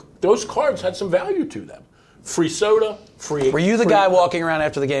those cards had some value to them. Free soda, free. Were you the guy walking around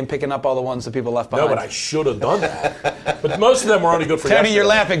after the game picking up all the ones that people left behind? No, but I should have done that. But most of them were only good for Tony, yesterday. you're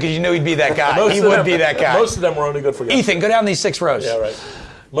laughing because you knew he'd be that guy. He would be that guy. Most of them were only good for yesterday. Ethan, go down these 6 rows. Yeah, right.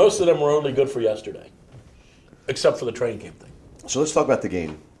 Most of them were only good for yesterday, except for the training camp thing. So let's talk about the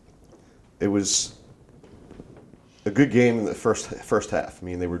game. It was a good game in the first half. I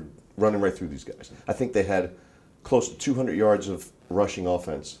mean, they were running right through these guys. I think they had close to 200 yards of rushing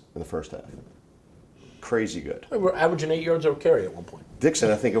offense in the first half. Crazy good. We were averaging 8 yards over carry at one point. Dixon,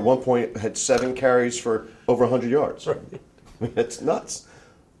 I think, at one point had 7 carries for over 100 yards. Right. I mean, it's nuts.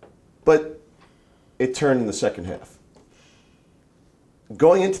 But it turned in the second half.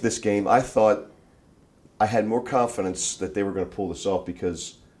 Going into this game, I thought I had more confidence that they were going to pull this off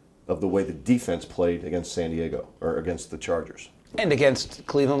because of the way the defense played against San Diego, or against the Chargers. And against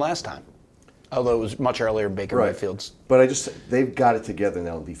Cleveland last time. Although it was much earlier in Baker Mayfield's. But they've got it together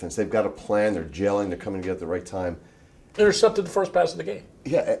now in defense. They've got a plan. They're gelling. They're coming together at the right time. Intercepted the first pass of the game.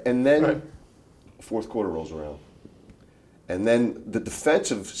 Yeah, and then fourth quarter rolls around. And then the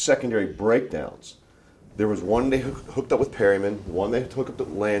defensive secondary breakdowns. There was one they hooked up with Perryman, one they hooked up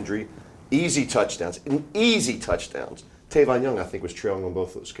with Landry. Easy touchdowns. Tavon Young, I think, was trailing on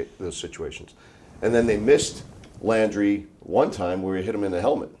both those situations. And then they missed Landry one time where he hit him in the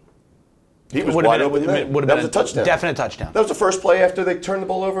helmet. He was wide open then. That was a touchdown. Definite touchdown. That was the first play after they turned the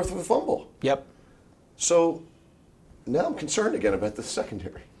ball over for the fumble. Yep. So now I'm concerned again about the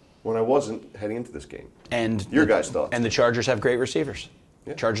secondary when I wasn't heading into this game. And your guys' thoughts. And the Chargers have great receivers.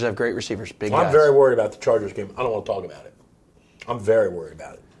 Yeah. Chargers have great receivers. Big guys. I'm very worried about the Chargers game. I don't want to talk about it. I'm very worried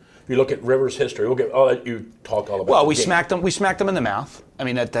about it. If you look at Rivers' history, I'll let you talk all about it. Well, we smacked them in the mouth. I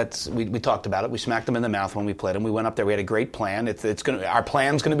mean, we talked about it. We smacked them in the mouth when we played them. We went up there. We had a great plan. Our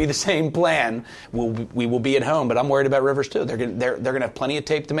plan's going to be the same plan. We will be at home, but I'm worried about Rivers too. They're going to have plenty of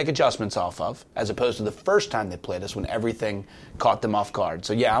tape to make adjustments off of, as opposed to the first time they played us when everything caught them off guard.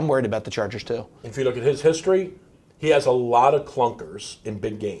 So yeah, I'm worried about the Chargers too. If you look at his history, he has a lot of clunkers in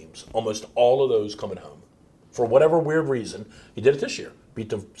big games. Almost all of those coming home. for whatever weird reason, he did it this year. Beat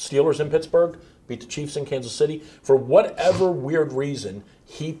the Steelers in Pittsburgh, beat the Chiefs in Kansas City. For whatever weird reason,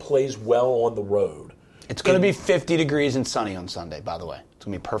 he plays well on the road. It's going to be 50 degrees and sunny on Sunday, by the way. It's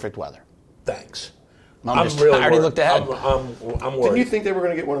going to be perfect weather. Thanks. I already looked ahead. I'm worried. Didn't you think they were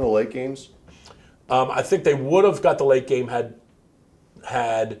going to get one of the late games? I think they would have got the late game had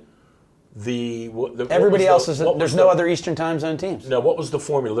everybody else is. There's no other Eastern Time Zone teams. No, what was the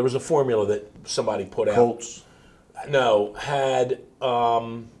formula? There was a formula that somebody put out. Colts. No, had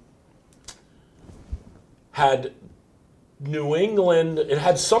New England. It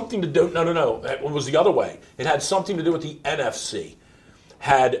had something to do. No. It was the other way. It had something to do with the NFC.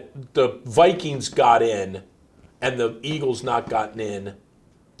 Had the Vikings got in, and the Eagles not gotten in.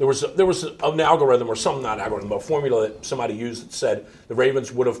 There was an algorithm or something, not algorithm, but a formula that somebody used that said the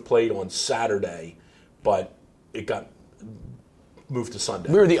Ravens would have played on Saturday, but it got moved to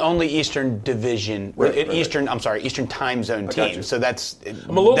Sunday. We were the only Eastern Division, Eastern Time Zone team. So that's.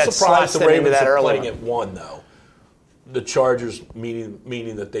 I'm a little surprised the Ravens are playing at 1 though. The Chargers,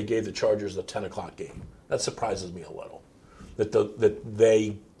 meaning that they gave the Chargers the 10 o'clock game. That surprises me a little. That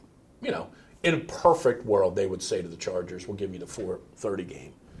they, in a perfect world, they would say to the Chargers, "We'll give you the 4:30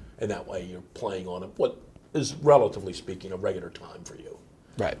 game." And that way you're playing on what is, relatively speaking, a regular time for you.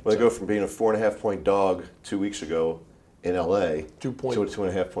 Right. Well, they go from being a 4.5-point dog 2 weeks ago in L.A. to a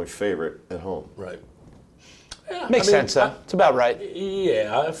 2.5-point favorite at home. Right. Yeah, Makes sense, though. It's about right.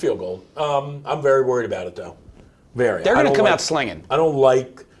 Yeah, a field goal. I'm very worried about it, though. Very. They're going to come out slinging. I don't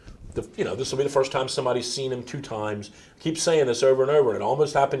like this will be the first time somebody's seen him 2 times. I keep saying this over and over, and it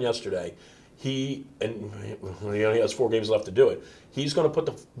almost happened yesterday. He has 4 games left to do it. He's going to put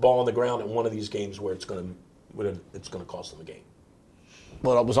the ball on the ground in one of these games where it's going to cost them the game.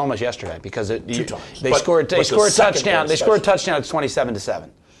 Well, it was almost yesterday because 2 times. They scored a touchdown. They scored a touchdown. It's 27-7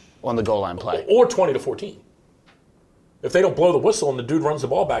 on the goal line play, or 20-14. If they don't blow the whistle and the dude runs the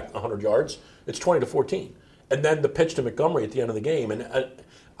ball back 100 yards, it's 20-14. And then the pitch to Montgomery at the end of the game. And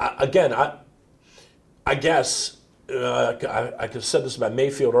I guess. I could have said this about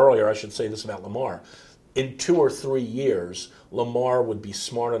Mayfield earlier. I should say this about Lamar. In 2 or 3 years, Lamar would be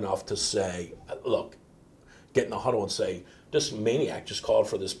smart enough to say, look, get in the huddle and say, this maniac just called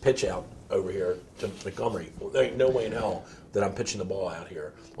for this pitch out over here to Montgomery. Well, there ain't no way in hell that I'm pitching the ball out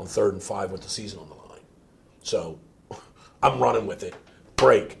here on 3rd and 5 with the season on the line. So I'm running with it.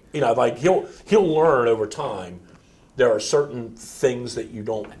 Break. He'll learn over time. There are certain things that you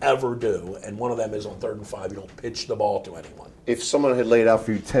don't ever do, and one of them is on 3rd and 5, you don't pitch the ball to anyone. If someone had laid out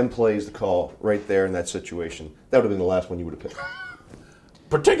for you 10 plays to call right there in that situation, that would have been the last one you would have picked.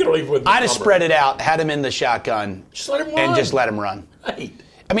 Particularly with I'd have spread it out, had him in the shotgun, just let him run. And just let him run. Right.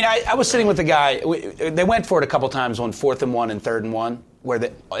 I mean, I was sitting with the guy. They went for it a couple times on 4th and 1 and 3rd and 1,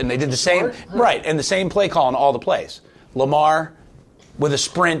 and they did the same right, and the same play call on all the plays. Lamar with a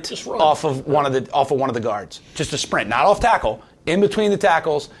sprint off of one of the guards, just a sprint, not off tackle. In between the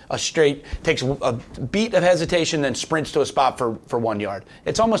tackles, a straight takes a beat of hesitation, then sprints to a spot for 1 yard.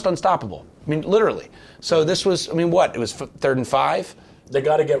 It's almost unstoppable. I mean, literally. So this was, it was 3rd and 5. They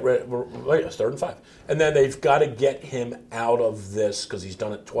got to get rid. It's 3rd and 5, and then they've got to get him out of this because he's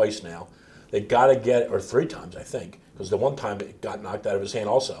done it twice now. They got to get, or 3 times, I think, because the one time it got knocked out of his hand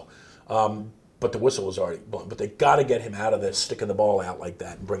also. But the whistle was already blown. But they got to get him out of this, sticking the ball out like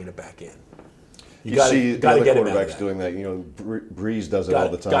that and bringing it back in. You see other quarterbacks doing that. Breeze does it all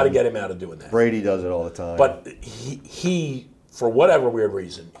the time. Got to get him out of doing that. Brady does it all the time. But he for whatever weird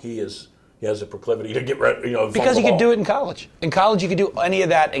reason, he has a proclivity to get rid. Because he could do it in college. In college, you could do any of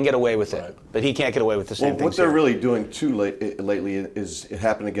that and get away with it. Right. But he can't get away with the same thing. What they're really doing too lately is it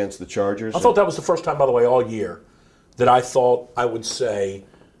happened against the Chargers. I thought that was the first time, by the way, all year that I thought I would say.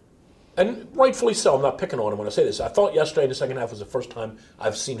 And rightfully so, I'm not picking on him when I say this. I thought yesterday in the second half was the first time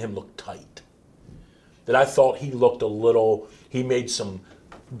I've seen him look tight. That I thought he looked he made some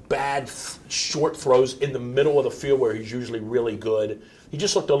bad short throws in the middle of the field where he's usually really good. He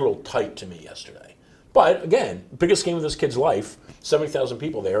just looked a little tight to me yesterday. But again, biggest game of this kid's life, 70,000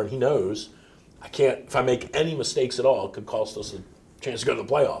 people there, and he knows if I make any mistakes at all, it could cost us a chance to go to the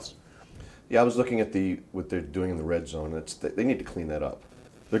playoffs. Yeah, I was looking at what they're doing in the red zone. They need to clean that up.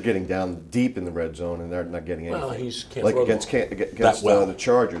 They're getting down deep in the red zone, and they're not getting anything. Well, he can't like throw against the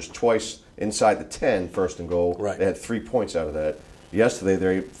Chargers, twice inside the 10, 1st and goal. Right. They had 3 points out of that. Yesterday,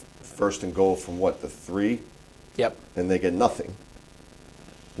 they're 1st and goal from the 3? Yep. And they get nothing.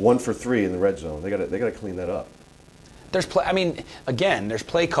 1 for 3 in the red zone. They got to clean that up. There's there's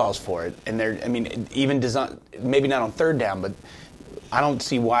play calls for it, and even design, maybe not on 3rd down, but I don't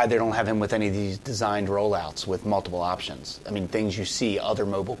see why they don't have him with any of these designed rollouts with multiple options. I mean, things you see other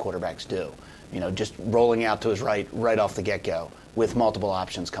mobile quarterbacks do. just rolling out to his right off the get-go with multiple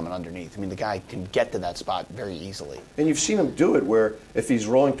options coming underneath. I mean, the guy can get to that spot very easily. And you've seen him do it where if he's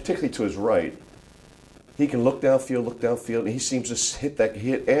rolling particularly to his right, he can look downfield, and he seems to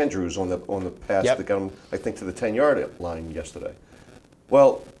hit Andrews on the pass that got him, I think, to the 10-yard line yesterday.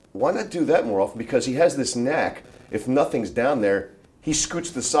 Well, why not do that more often? Because he has this knack. If nothing's down there, he scoots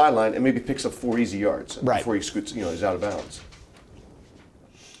to the sideline and maybe picks up 4 easy yards before he scoots, he's out of bounds.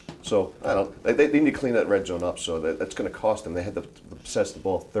 So they need to clean that red zone up. So that's going to cost them. They had to possess the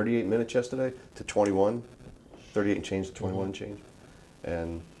ball 38 minutes yesterday to 21, 38 and change to 21 and change,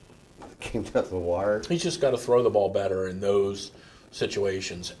 and it came down to the wire. He's just got to throw the ball better in those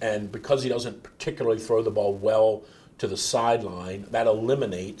situations, and because he doesn't particularly throw the ball well to the sideline, that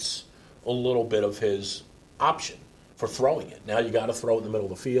eliminates a little bit of his option for throwing it. Now you got to throw it in the middle of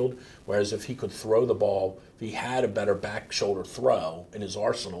the field, whereas if he could throw the ball, if he had a better back shoulder throw in his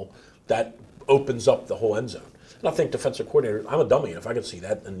arsenal, that opens up the whole end zone. And I think defensive coordinator, I'm a dummy if I can see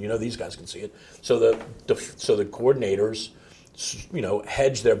that, and these guys can see it. So the coordinators,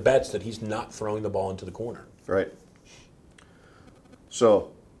 hedge their bets that he's not throwing the ball into the corner. Right.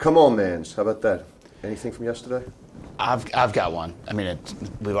 So, come on, mans. How about that? Anything from yesterday? I've got one. I mean,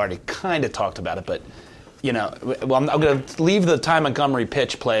 we've already kind of talked about it, but I'm going to leave the Ty Montgomery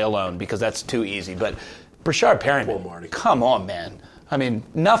pitch play alone because that's too easy. But Brashard Perryman, come on, man. I mean,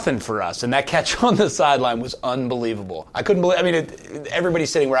 nothing for us. And that catch on the sideline was unbelievable. I couldn't believe. I mean, everybody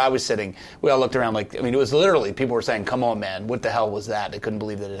sitting where I was sitting, we all looked around it was literally people were saying, "Come on, man, what the hell was that?" They couldn't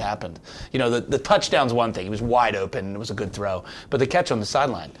believe that it happened. The touchdown's one thing. He was wide open and it was a good throw. But the catch on the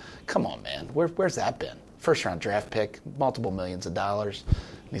sideline, come on, man, where's that been? First-round draft pick, multiple millions of dollars,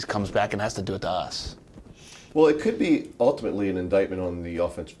 and he comes back and has to do it to us. Well, it could be ultimately an indictment on the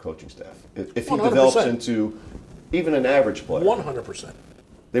offensive coaching staff. If he 100%. develops into even an average player. 100%.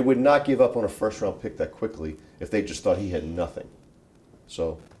 They would not give up on a first-round pick that quickly if they just thought he had nothing.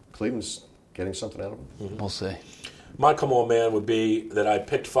 So Cleveland's getting something out of him. Mm-hmm. We'll see. My come-on man would be that I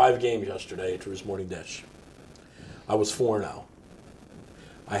picked 5 games yesterday at Drew's Morning Dish. I was 4-0.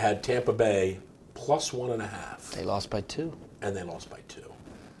 I had Tampa Bay plus 1.5. They lost by 2. And they lost by 2.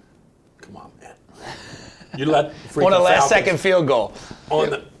 Come on, man. You let on a last-second field goal.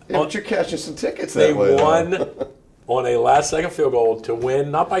 But you're catching some tickets they that way. They won on a last-second field goal to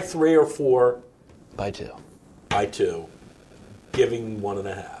win, not by 3 or 4. By 2. By 2. Giving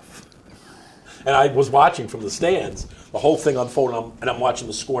 1.5. And I was watching from the stands, the whole thing unfolding, and I'm watching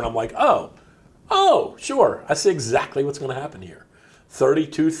the score, and I'm like, oh, sure. I see exactly what's going to happen here.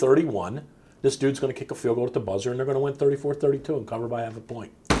 32-31. This dude's going to kick a field goal at the buzzer, and they're going to win 34-32 and cover by half a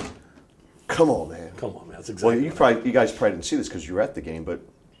point. Come on, man. That's exactly Well, you guys probably didn't see this because you were at the game, but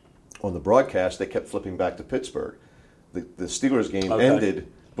on the broadcast, they kept flipping back to Pittsburgh. The Steelers game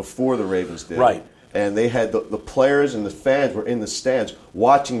ended before the Ravens did. Right. And they had the players and the fans were in the stands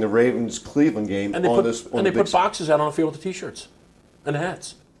watching the Ravens-Cleveland game and they put boxes out on the field with the T-shirts and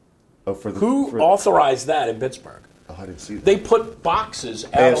hats. Who authorized that in Pittsburgh? Oh, I didn't see that. They put boxes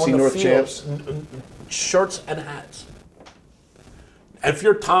out AFC on the North field, champs. Shirts and hats. And if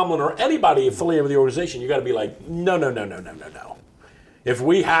you're Tomlin or anybody affiliated with the organization, you got to be like, no. If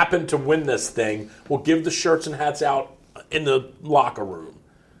we happen to win this thing, we'll give the shirts and hats out in the locker room.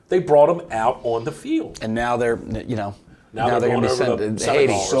 They brought them out on the field. And now they're, now they're going to be sent to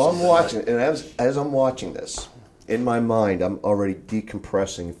Haiti. So I'm watching, and as I'm watching this, in my mind, I'm already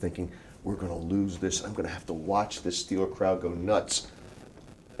decompressing, thinking, we're going to lose this. I'm going to have to watch this Steeler crowd go nuts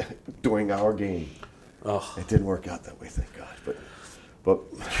during our game. Ugh. It didn't work out that way, thank God. But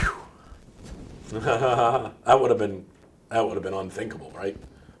that would have been unthinkable, right?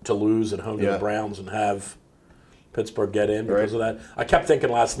 To lose at home to the Browns and have Pittsburgh get in because of that. I kept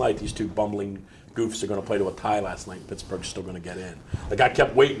thinking last night these two bumbling goofs are going to play to a tie last night, and Pittsburgh's still going to get in. Like I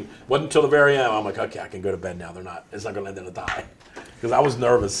kept waiting. Wasn't until the very end. I'm like, okay, I can go to bed now. They're not. It's not going to end in a tie because I was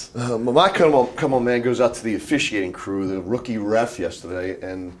nervous. My come on man goes out to the officiating crew, the rookie ref yesterday,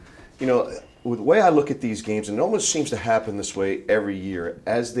 and with the way I look at these games, and it almost seems to happen this way every year,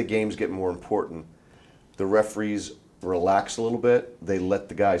 as the games get more important, the referees relax a little bit. They let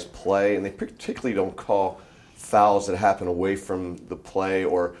the guys play, and they particularly don't call fouls that happen away from the play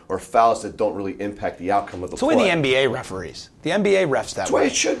or fouls that don't really impact the outcome of the play. It's the way the NBA referees. The NBA refs that way. That's the way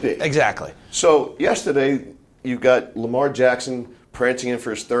it should be. Exactly. So yesterday, you've got Lamar Jackson prancing in for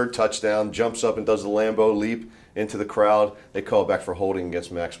his 3rd touchdown, jumps up and does the Lambeau leap into the crowd. They call it back for holding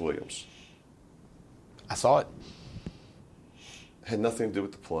against Max Williams. I saw it. Had nothing to do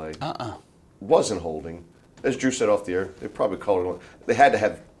with the play. Wasn't holding. As Drew said off the air, they probably called it on. They had to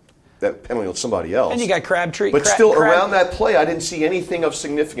have that penalty on somebody else. And you got Crabtree. But still, around that play, I didn't see anything of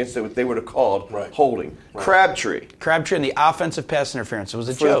significance that they would have called holding. Right. Crabtree and the offensive pass interference. It was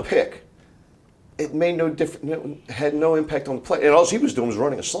a for joke. The pick. It made no difference. It had no impact on the play. And all he was doing was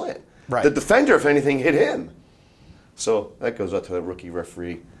running a slant. Right. The defender, if anything, hit him. So that goes out to the rookie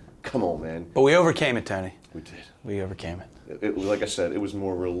referee. Come on, man. But we overcame it, Tony. We did. We overcame it. Like I said, it was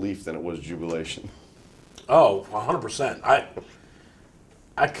more relief than it was jubilation. Oh, 100%.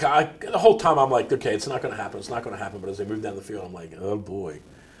 The whole time I'm like, okay, it's not going to happen. It's not going to happen. But as they move down the field, I'm like, oh boy,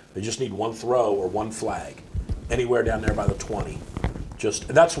 they just need one throw or one flag, anywhere down there by the 20.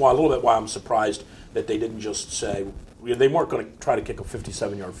 And that's why a little bit why I'm surprised that they didn't just say they weren't going to try to kick a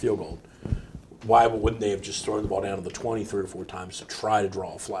 57-yard field goal. Why wouldn't they have just thrown the ball down to the 20 3 or 4 times to try to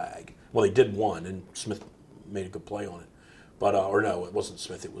draw a flag? Well, they did one, and Smith made a good play on it. But or no, it wasn't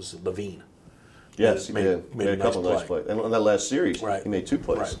Smith. It was Levine. Yes, he did. Made a couple nice plays. And on that last series, he made 2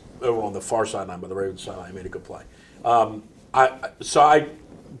 plays. Right. Over on the far sideline by the Ravens sideline, he made a good play.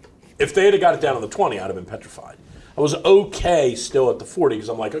 If they had got it down on the 20, I'd have been petrified. I was okay still at the 40 because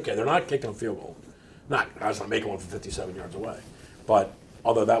I'm like, okay, they're not kicking a field goal. I was not making one from 57 yards away. But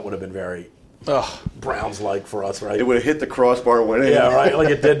although that would have been very Browns-like for us, right? It would have hit the crossbar and went in. Yeah, right. Like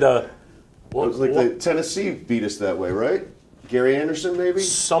it did. It was like the Tennessee beat us that way, right? Gary Anderson, maybe.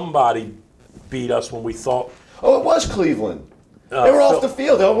 Somebody beat us when we thought. Oh, it was Cleveland. They were off the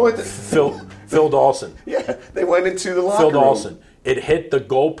field. Phil Dawson. Yeah, they went into the locker room. Phil Dawson. It hit the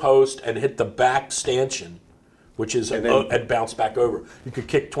goalpost and hit the back stanchion, which is and bounced back over. You could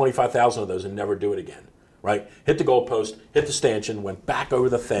kick 25,000 of those and never do it again, right? Hit the goalpost, hit the stanchion, went back over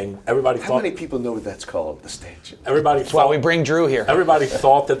the thing. How many people know what that's called, the stanchion? That's why we bring Drew here. Everybody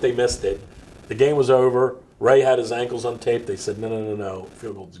thought that they missed it. The game was over. Ray had his ankles untaped. They said, no,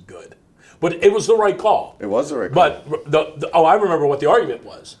 field goal's good. But it was the right call. It was the right call. But I remember what the argument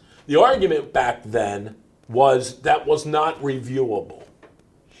was. The argument back then was that was not reviewable.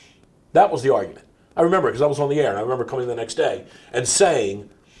 That was the argument. I remember because I was on the air, and I remember coming the next day and saying,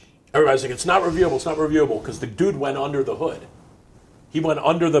 everybody's like, it's not reviewable, because the dude went under the hood. He went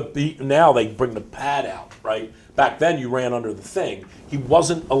under now they bring the pad out, right? Back then you ran under the thing. He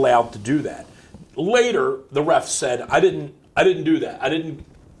wasn't allowed to do that. Later, the ref said, I didn't do that. I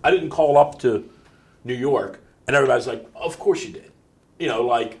didn't call up to New York, and everybody's like, of course you did.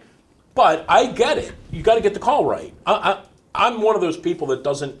 But I get it. You got to get the call right. I'm one of those people that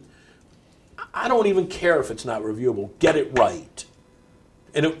doesn't, I don't even care if it's not reviewable. Get it right.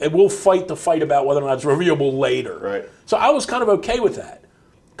 And we'll fight the fight about whether or not it's reviewable later. Right. So I was kind of okay with that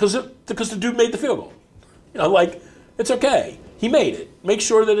because the dude made the field goal. It's okay. He made it. Make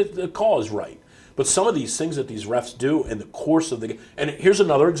sure that the call is right. But some of these things that these refs do in the course of the game, and here's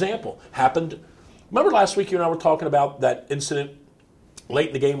another example. Happened, remember last week you and I were talking about that incident late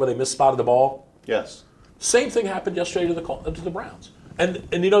in the game where they misspotted the ball? Yes. Same thing happened yesterday to the Browns. And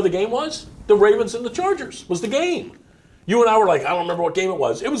you know the game was? The Ravens and the Chargers was the game. You and I were like, I don't remember what game it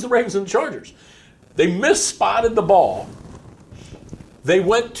was. It was the Ravens and the Chargers. They misspotted the ball. They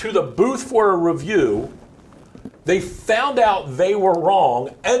went to the booth for a review. They found out they were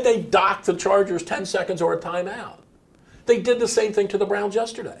wrong, and they docked the Chargers 10 seconds or a timeout. They did the same thing to the Browns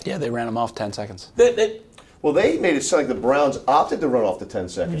yesterday. Yeah, they ran them off 10 seconds. They made it sound like the Browns opted to run off the 10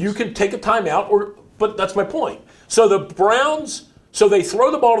 seconds. You can take a timeout, but that's my point. So the Browns, they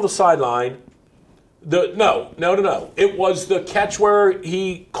throw the ball to the sideline. No. It was the catch where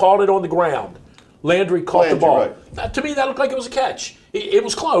he caught it on the ground. Landry caught the ball. Right. To me, that looked like it was a catch. It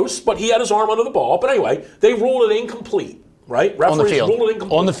was close, but he had his arm under the ball. But anyway, they ruled it incomplete, right? Referees on the field. Ruled it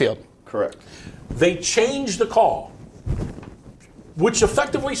incomplete. On the field. Correct. They changed the call, which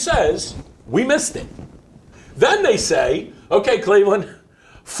effectively says, we missed it. Then they say, okay, Cleveland,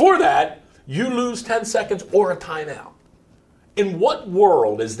 for that, you lose 10 seconds or a timeout. In what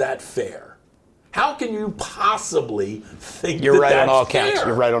world is that fair? How can you possibly think You're right that's on all fair? counts.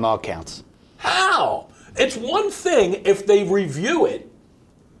 You're right on all counts. How? It's one thing if they review it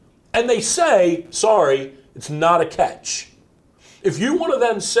and they say, sorry, it's not a catch. If you want to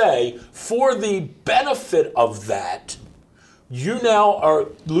then say, for the benefit of that, you now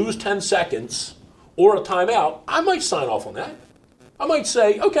lose 10 seconds or a timeout, I might sign off on that. I might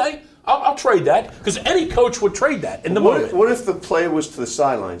say, okay, I'll trade that, because any coach would trade that in the moment. What if the play was to the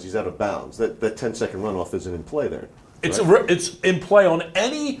sidelines? He's out of bounds. That 10-second runoff isn't in play there. Right? It's in play on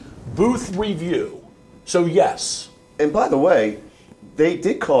any booth review. So, yes. And by the way, they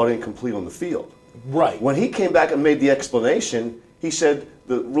did call it incomplete on the field. Right. When he came back and made the explanation, he said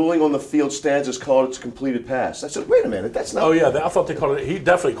the ruling on the field stands as called it's a completed pass. I said, wait a minute, that's not... Oh, yeah, I thought they called it... He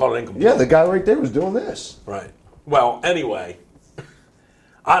definitely called it incomplete. Yeah, the guy right there was doing this. Right. Well, anyway,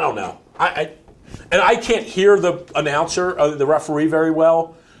 I don't know. And I can't hear the announcer, the referee, very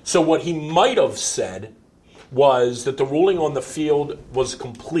well. So what he might have said was that the ruling on the field was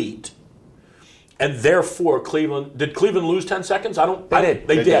complete, and therefore did Cleveland lose 10 seconds?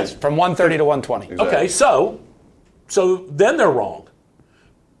 They did. From 130 to 120. Exactly. Okay, so then they're wrong.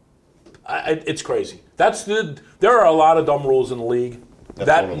 It's crazy. There are a lot of dumb rules in the league.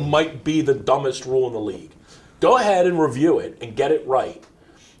 That might be the dumbest rule in the league. Go ahead and review it and get it right.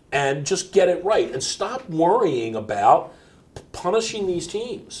 And just get it right. And stop worrying about punishing these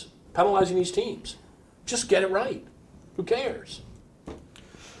teams, penalizing these teams. Just get it right. Who cares?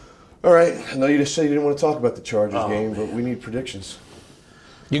 All right. I know you just said you didn't want to talk about the Chargers game, but we need predictions.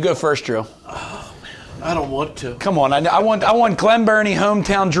 You go first, Drew. Oh, man. I don't want to. Come on. I want Glen Burnie,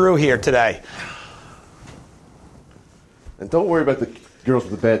 hometown Drew here today. And don't worry about the girls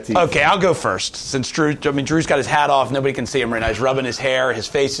with the bad teeth. Okay, I'll go first. Since Drew's got his hat off. Nobody can see him right now. He's rubbing his hair. His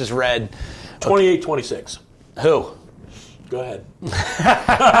face is red. 28-26. Who? Go ahead.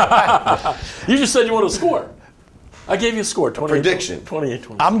 You just said you want to score. I gave you a score. 28, prediction.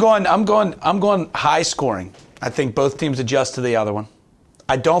 28-26. I'm going high scoring. I think both teams adjust to the other one.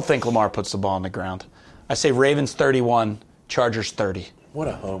 I don't think Lamar puts the ball on the ground. I say Ravens 31, Chargers 30. What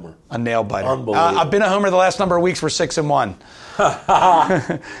a homer. A nail biter. Unbelievable. I've been a homer the last number of weeks. We're 6-1.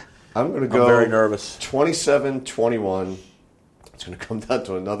 I'm going to go I'm very nervous. 27-21. It's going to come down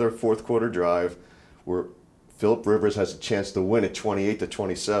to another fourth quarter drive where Phillip Rivers has a chance to win at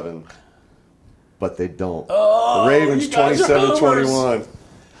 28-27, but they don't. Oh, the Ravens 27-21.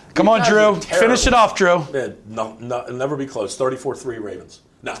 Come on, Drew. Finish it off, Drew. Man, no, it'll never be close. 34-3 Ravens.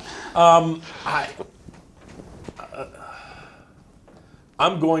 No.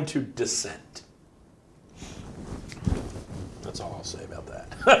 I'm going to dissent. That's all I'll say about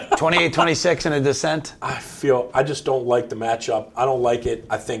that. 28-26 in a dissent? I just don't like the matchup. I don't like it.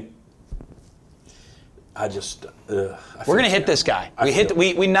 We're going to hit this guy.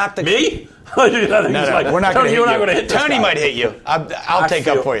 We knocked the... Me? No, we're not going to hit you. Not gonna hit Tony might hit you. I'll take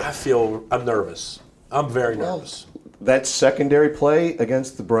up for you. I'm nervous. I'm very nervous. That secondary play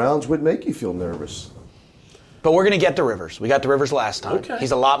against the Browns would make you feel nervous. But we're going to get to Rivers. We got to Rivers last time. Okay.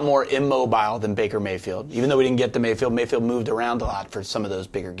 He's a lot more immobile than Baker Mayfield. Even though we didn't get to Mayfield moved around a lot for some of those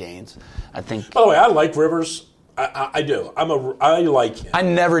bigger gains. I think. By the way, I like Rivers. I do. I like him. I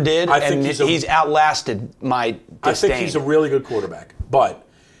never did, I think he's outlasted my disdain. I think he's a really good quarterback. But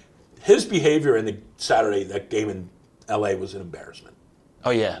his behavior in that game in L.A. was an embarrassment.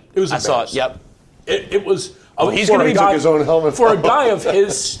 Oh, yeah. It was I embarrassing. saw it, yep. It was... he's going to be took his own helmet for a guy of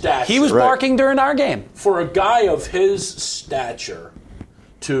his stature. He was barking during our game. For a guy of his stature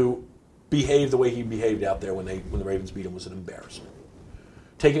to behave the way he behaved out there when the Ravens beat him was an embarrassment.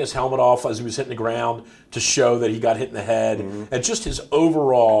 Taking his helmet off as he was hitting the ground to show that he got hit in the head, and just his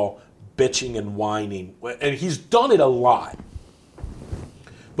overall bitching and whining. And he's done it a lot.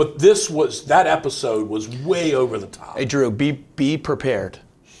 But that episode was way over the top. Hey, Drew, be prepared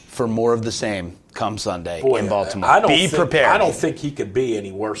for more of the same come Sunday in Baltimore. Be prepared. I don't think he could be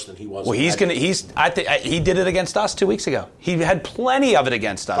any worse than he was. Well, he did it against us 2 weeks ago. He had plenty of it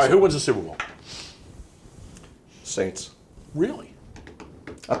against us. All right, who wins the Super Bowl? Saints. Really?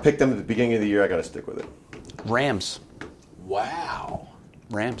 I picked them at the beginning of the year. I got to stick with it. Rams. Wow.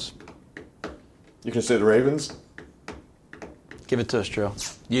 Rams. You can say the Ravens? Give it to us, Drew.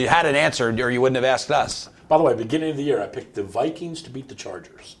 You had an answer, or you wouldn't have asked us. By the way, beginning of the year, I picked the Vikings to beat the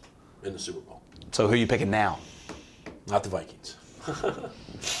Chargers in the Super Bowl. So who are you picking now? Not the Vikings.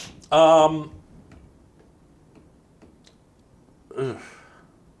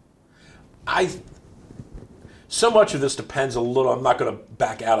 So much of this depends a little. I'm not going to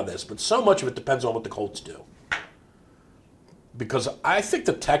back out of this, but so much of it depends on what the Colts do. Because I think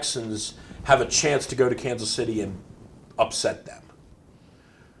the Texans have a chance to go to Kansas City and upset them.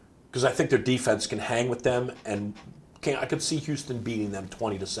 Because I think their defense can hang with them, and I could see Houston beating them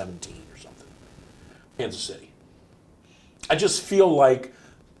 20-17 or something. Kansas City. I just feel like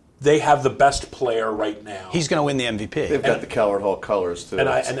they have the best player right now. He's going to win the MVP. They've got the Coward Hall colors, too.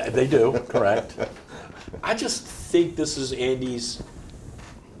 And they do, correct. I just think this is Andy's...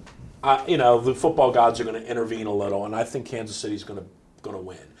 the football gods are going to intervene a little, and I think Kansas City's going to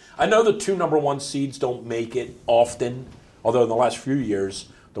win. I know the 2 number 1 seeds don't make it often, although in the last few years,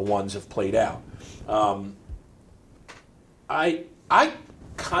 the ones have played out. I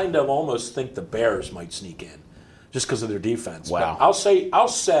kind of almost think the Bears might sneak in, just because of their defense. Wow. But I'll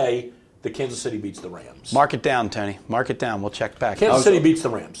say that Kansas City beats the Rams. Mark it down, Tony. Mark it down. We'll check back. Kansas City beats the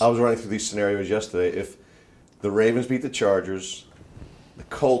Rams. I was running through these scenarios yesterday. If the Ravens beat the Chargers, the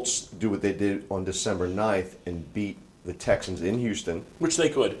Colts do what they did on December 9th and beat the Texans in Houston. Which they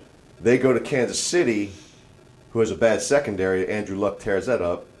could. They go to Kansas City, who has a bad secondary. Andrew Luck tears that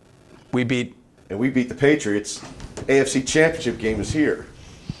up. We beat the Patriots. AFC Championship game is here.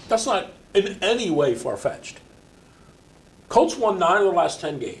 That's not in any way far-fetched. Colts won 9 of their last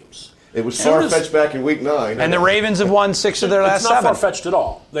 10 games. It was far-fetched back in Week 9. And the Ravens have won 6 of their last 7. It's not far-fetched at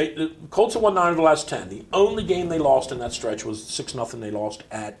all. The Colts have won 9 of the last 10. The only game they lost in that stretch was 6-0 they lost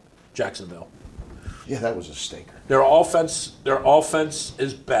at Jacksonville. Yeah, that was a stinker. Their offense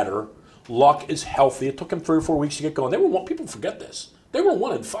is better. Luck is healthy. It took them 3 or 4 weeks to get going. People forget this. They were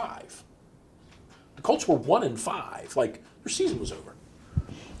 1-5. The Colts were 1-5. Like, their season was over.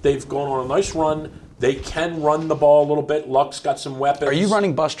 They've gone on a nice run. They can run the ball a little bit. Luck's got some weapons. Are you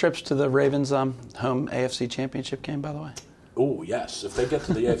running bus trips to the Ravens' home AFC Championship game, by the way? Oh, yes. If they get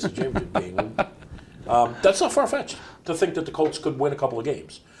to the AFC Championship game, that's not far-fetched to think that the Colts could win a couple of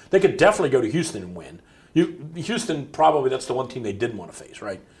games. They could definitely go to Houston and win. Houston, probably that's the one team they didn't want to face,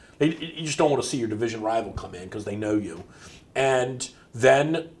 right? You just don't want to see your division rival come in because they know you. And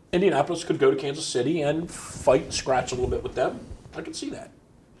then Indianapolis could go to Kansas City and fight and scratch a little bit with them. I could see that.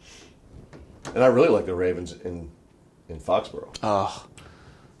 And I really like the Ravens in Foxborough. Oh.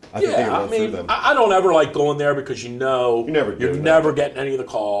 I think they can run through them. I don't ever like going there because you're never getting any of the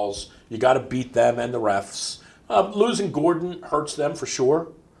calls. You got to beat them and the refs. Losing Gordon hurts them for sure.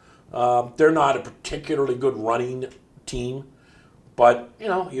 They're not a particularly good running team. But,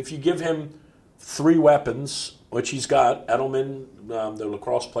 if you give him 3 weapons, which he's got, Edelman, the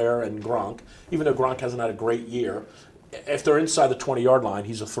lacrosse player, and Gronk, even though Gronk hasn't had a great year, if they're inside the 20-yard line,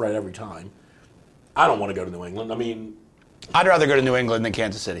 he's a threat every time. I don't want to go to New England. I mean, I'd rather go to New England than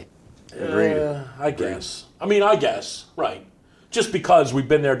Kansas City. Agreed. I guess. I guess, right. Just because we've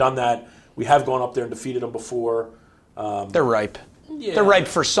been there, done that. We have gone up there and defeated them before. They're ripe. Yeah. They're ripe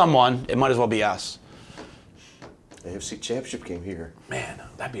for someone. It might as well be us. AFC Championship game here. Man,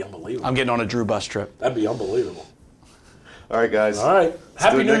 that'd be unbelievable. I'm getting on a Drew bus trip. That'd be unbelievable. All right, guys. All right.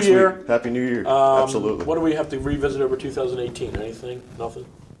 Happy New Year. Week. Happy New Year. Absolutely. What do we have to revisit over 2018? Anything? Nothing?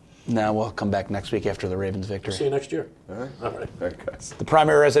 No, we'll come back next week after the Ravens victory. See you next year. All right. All right. All right, guys. The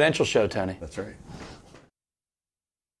primary residential show, Tony. That's right.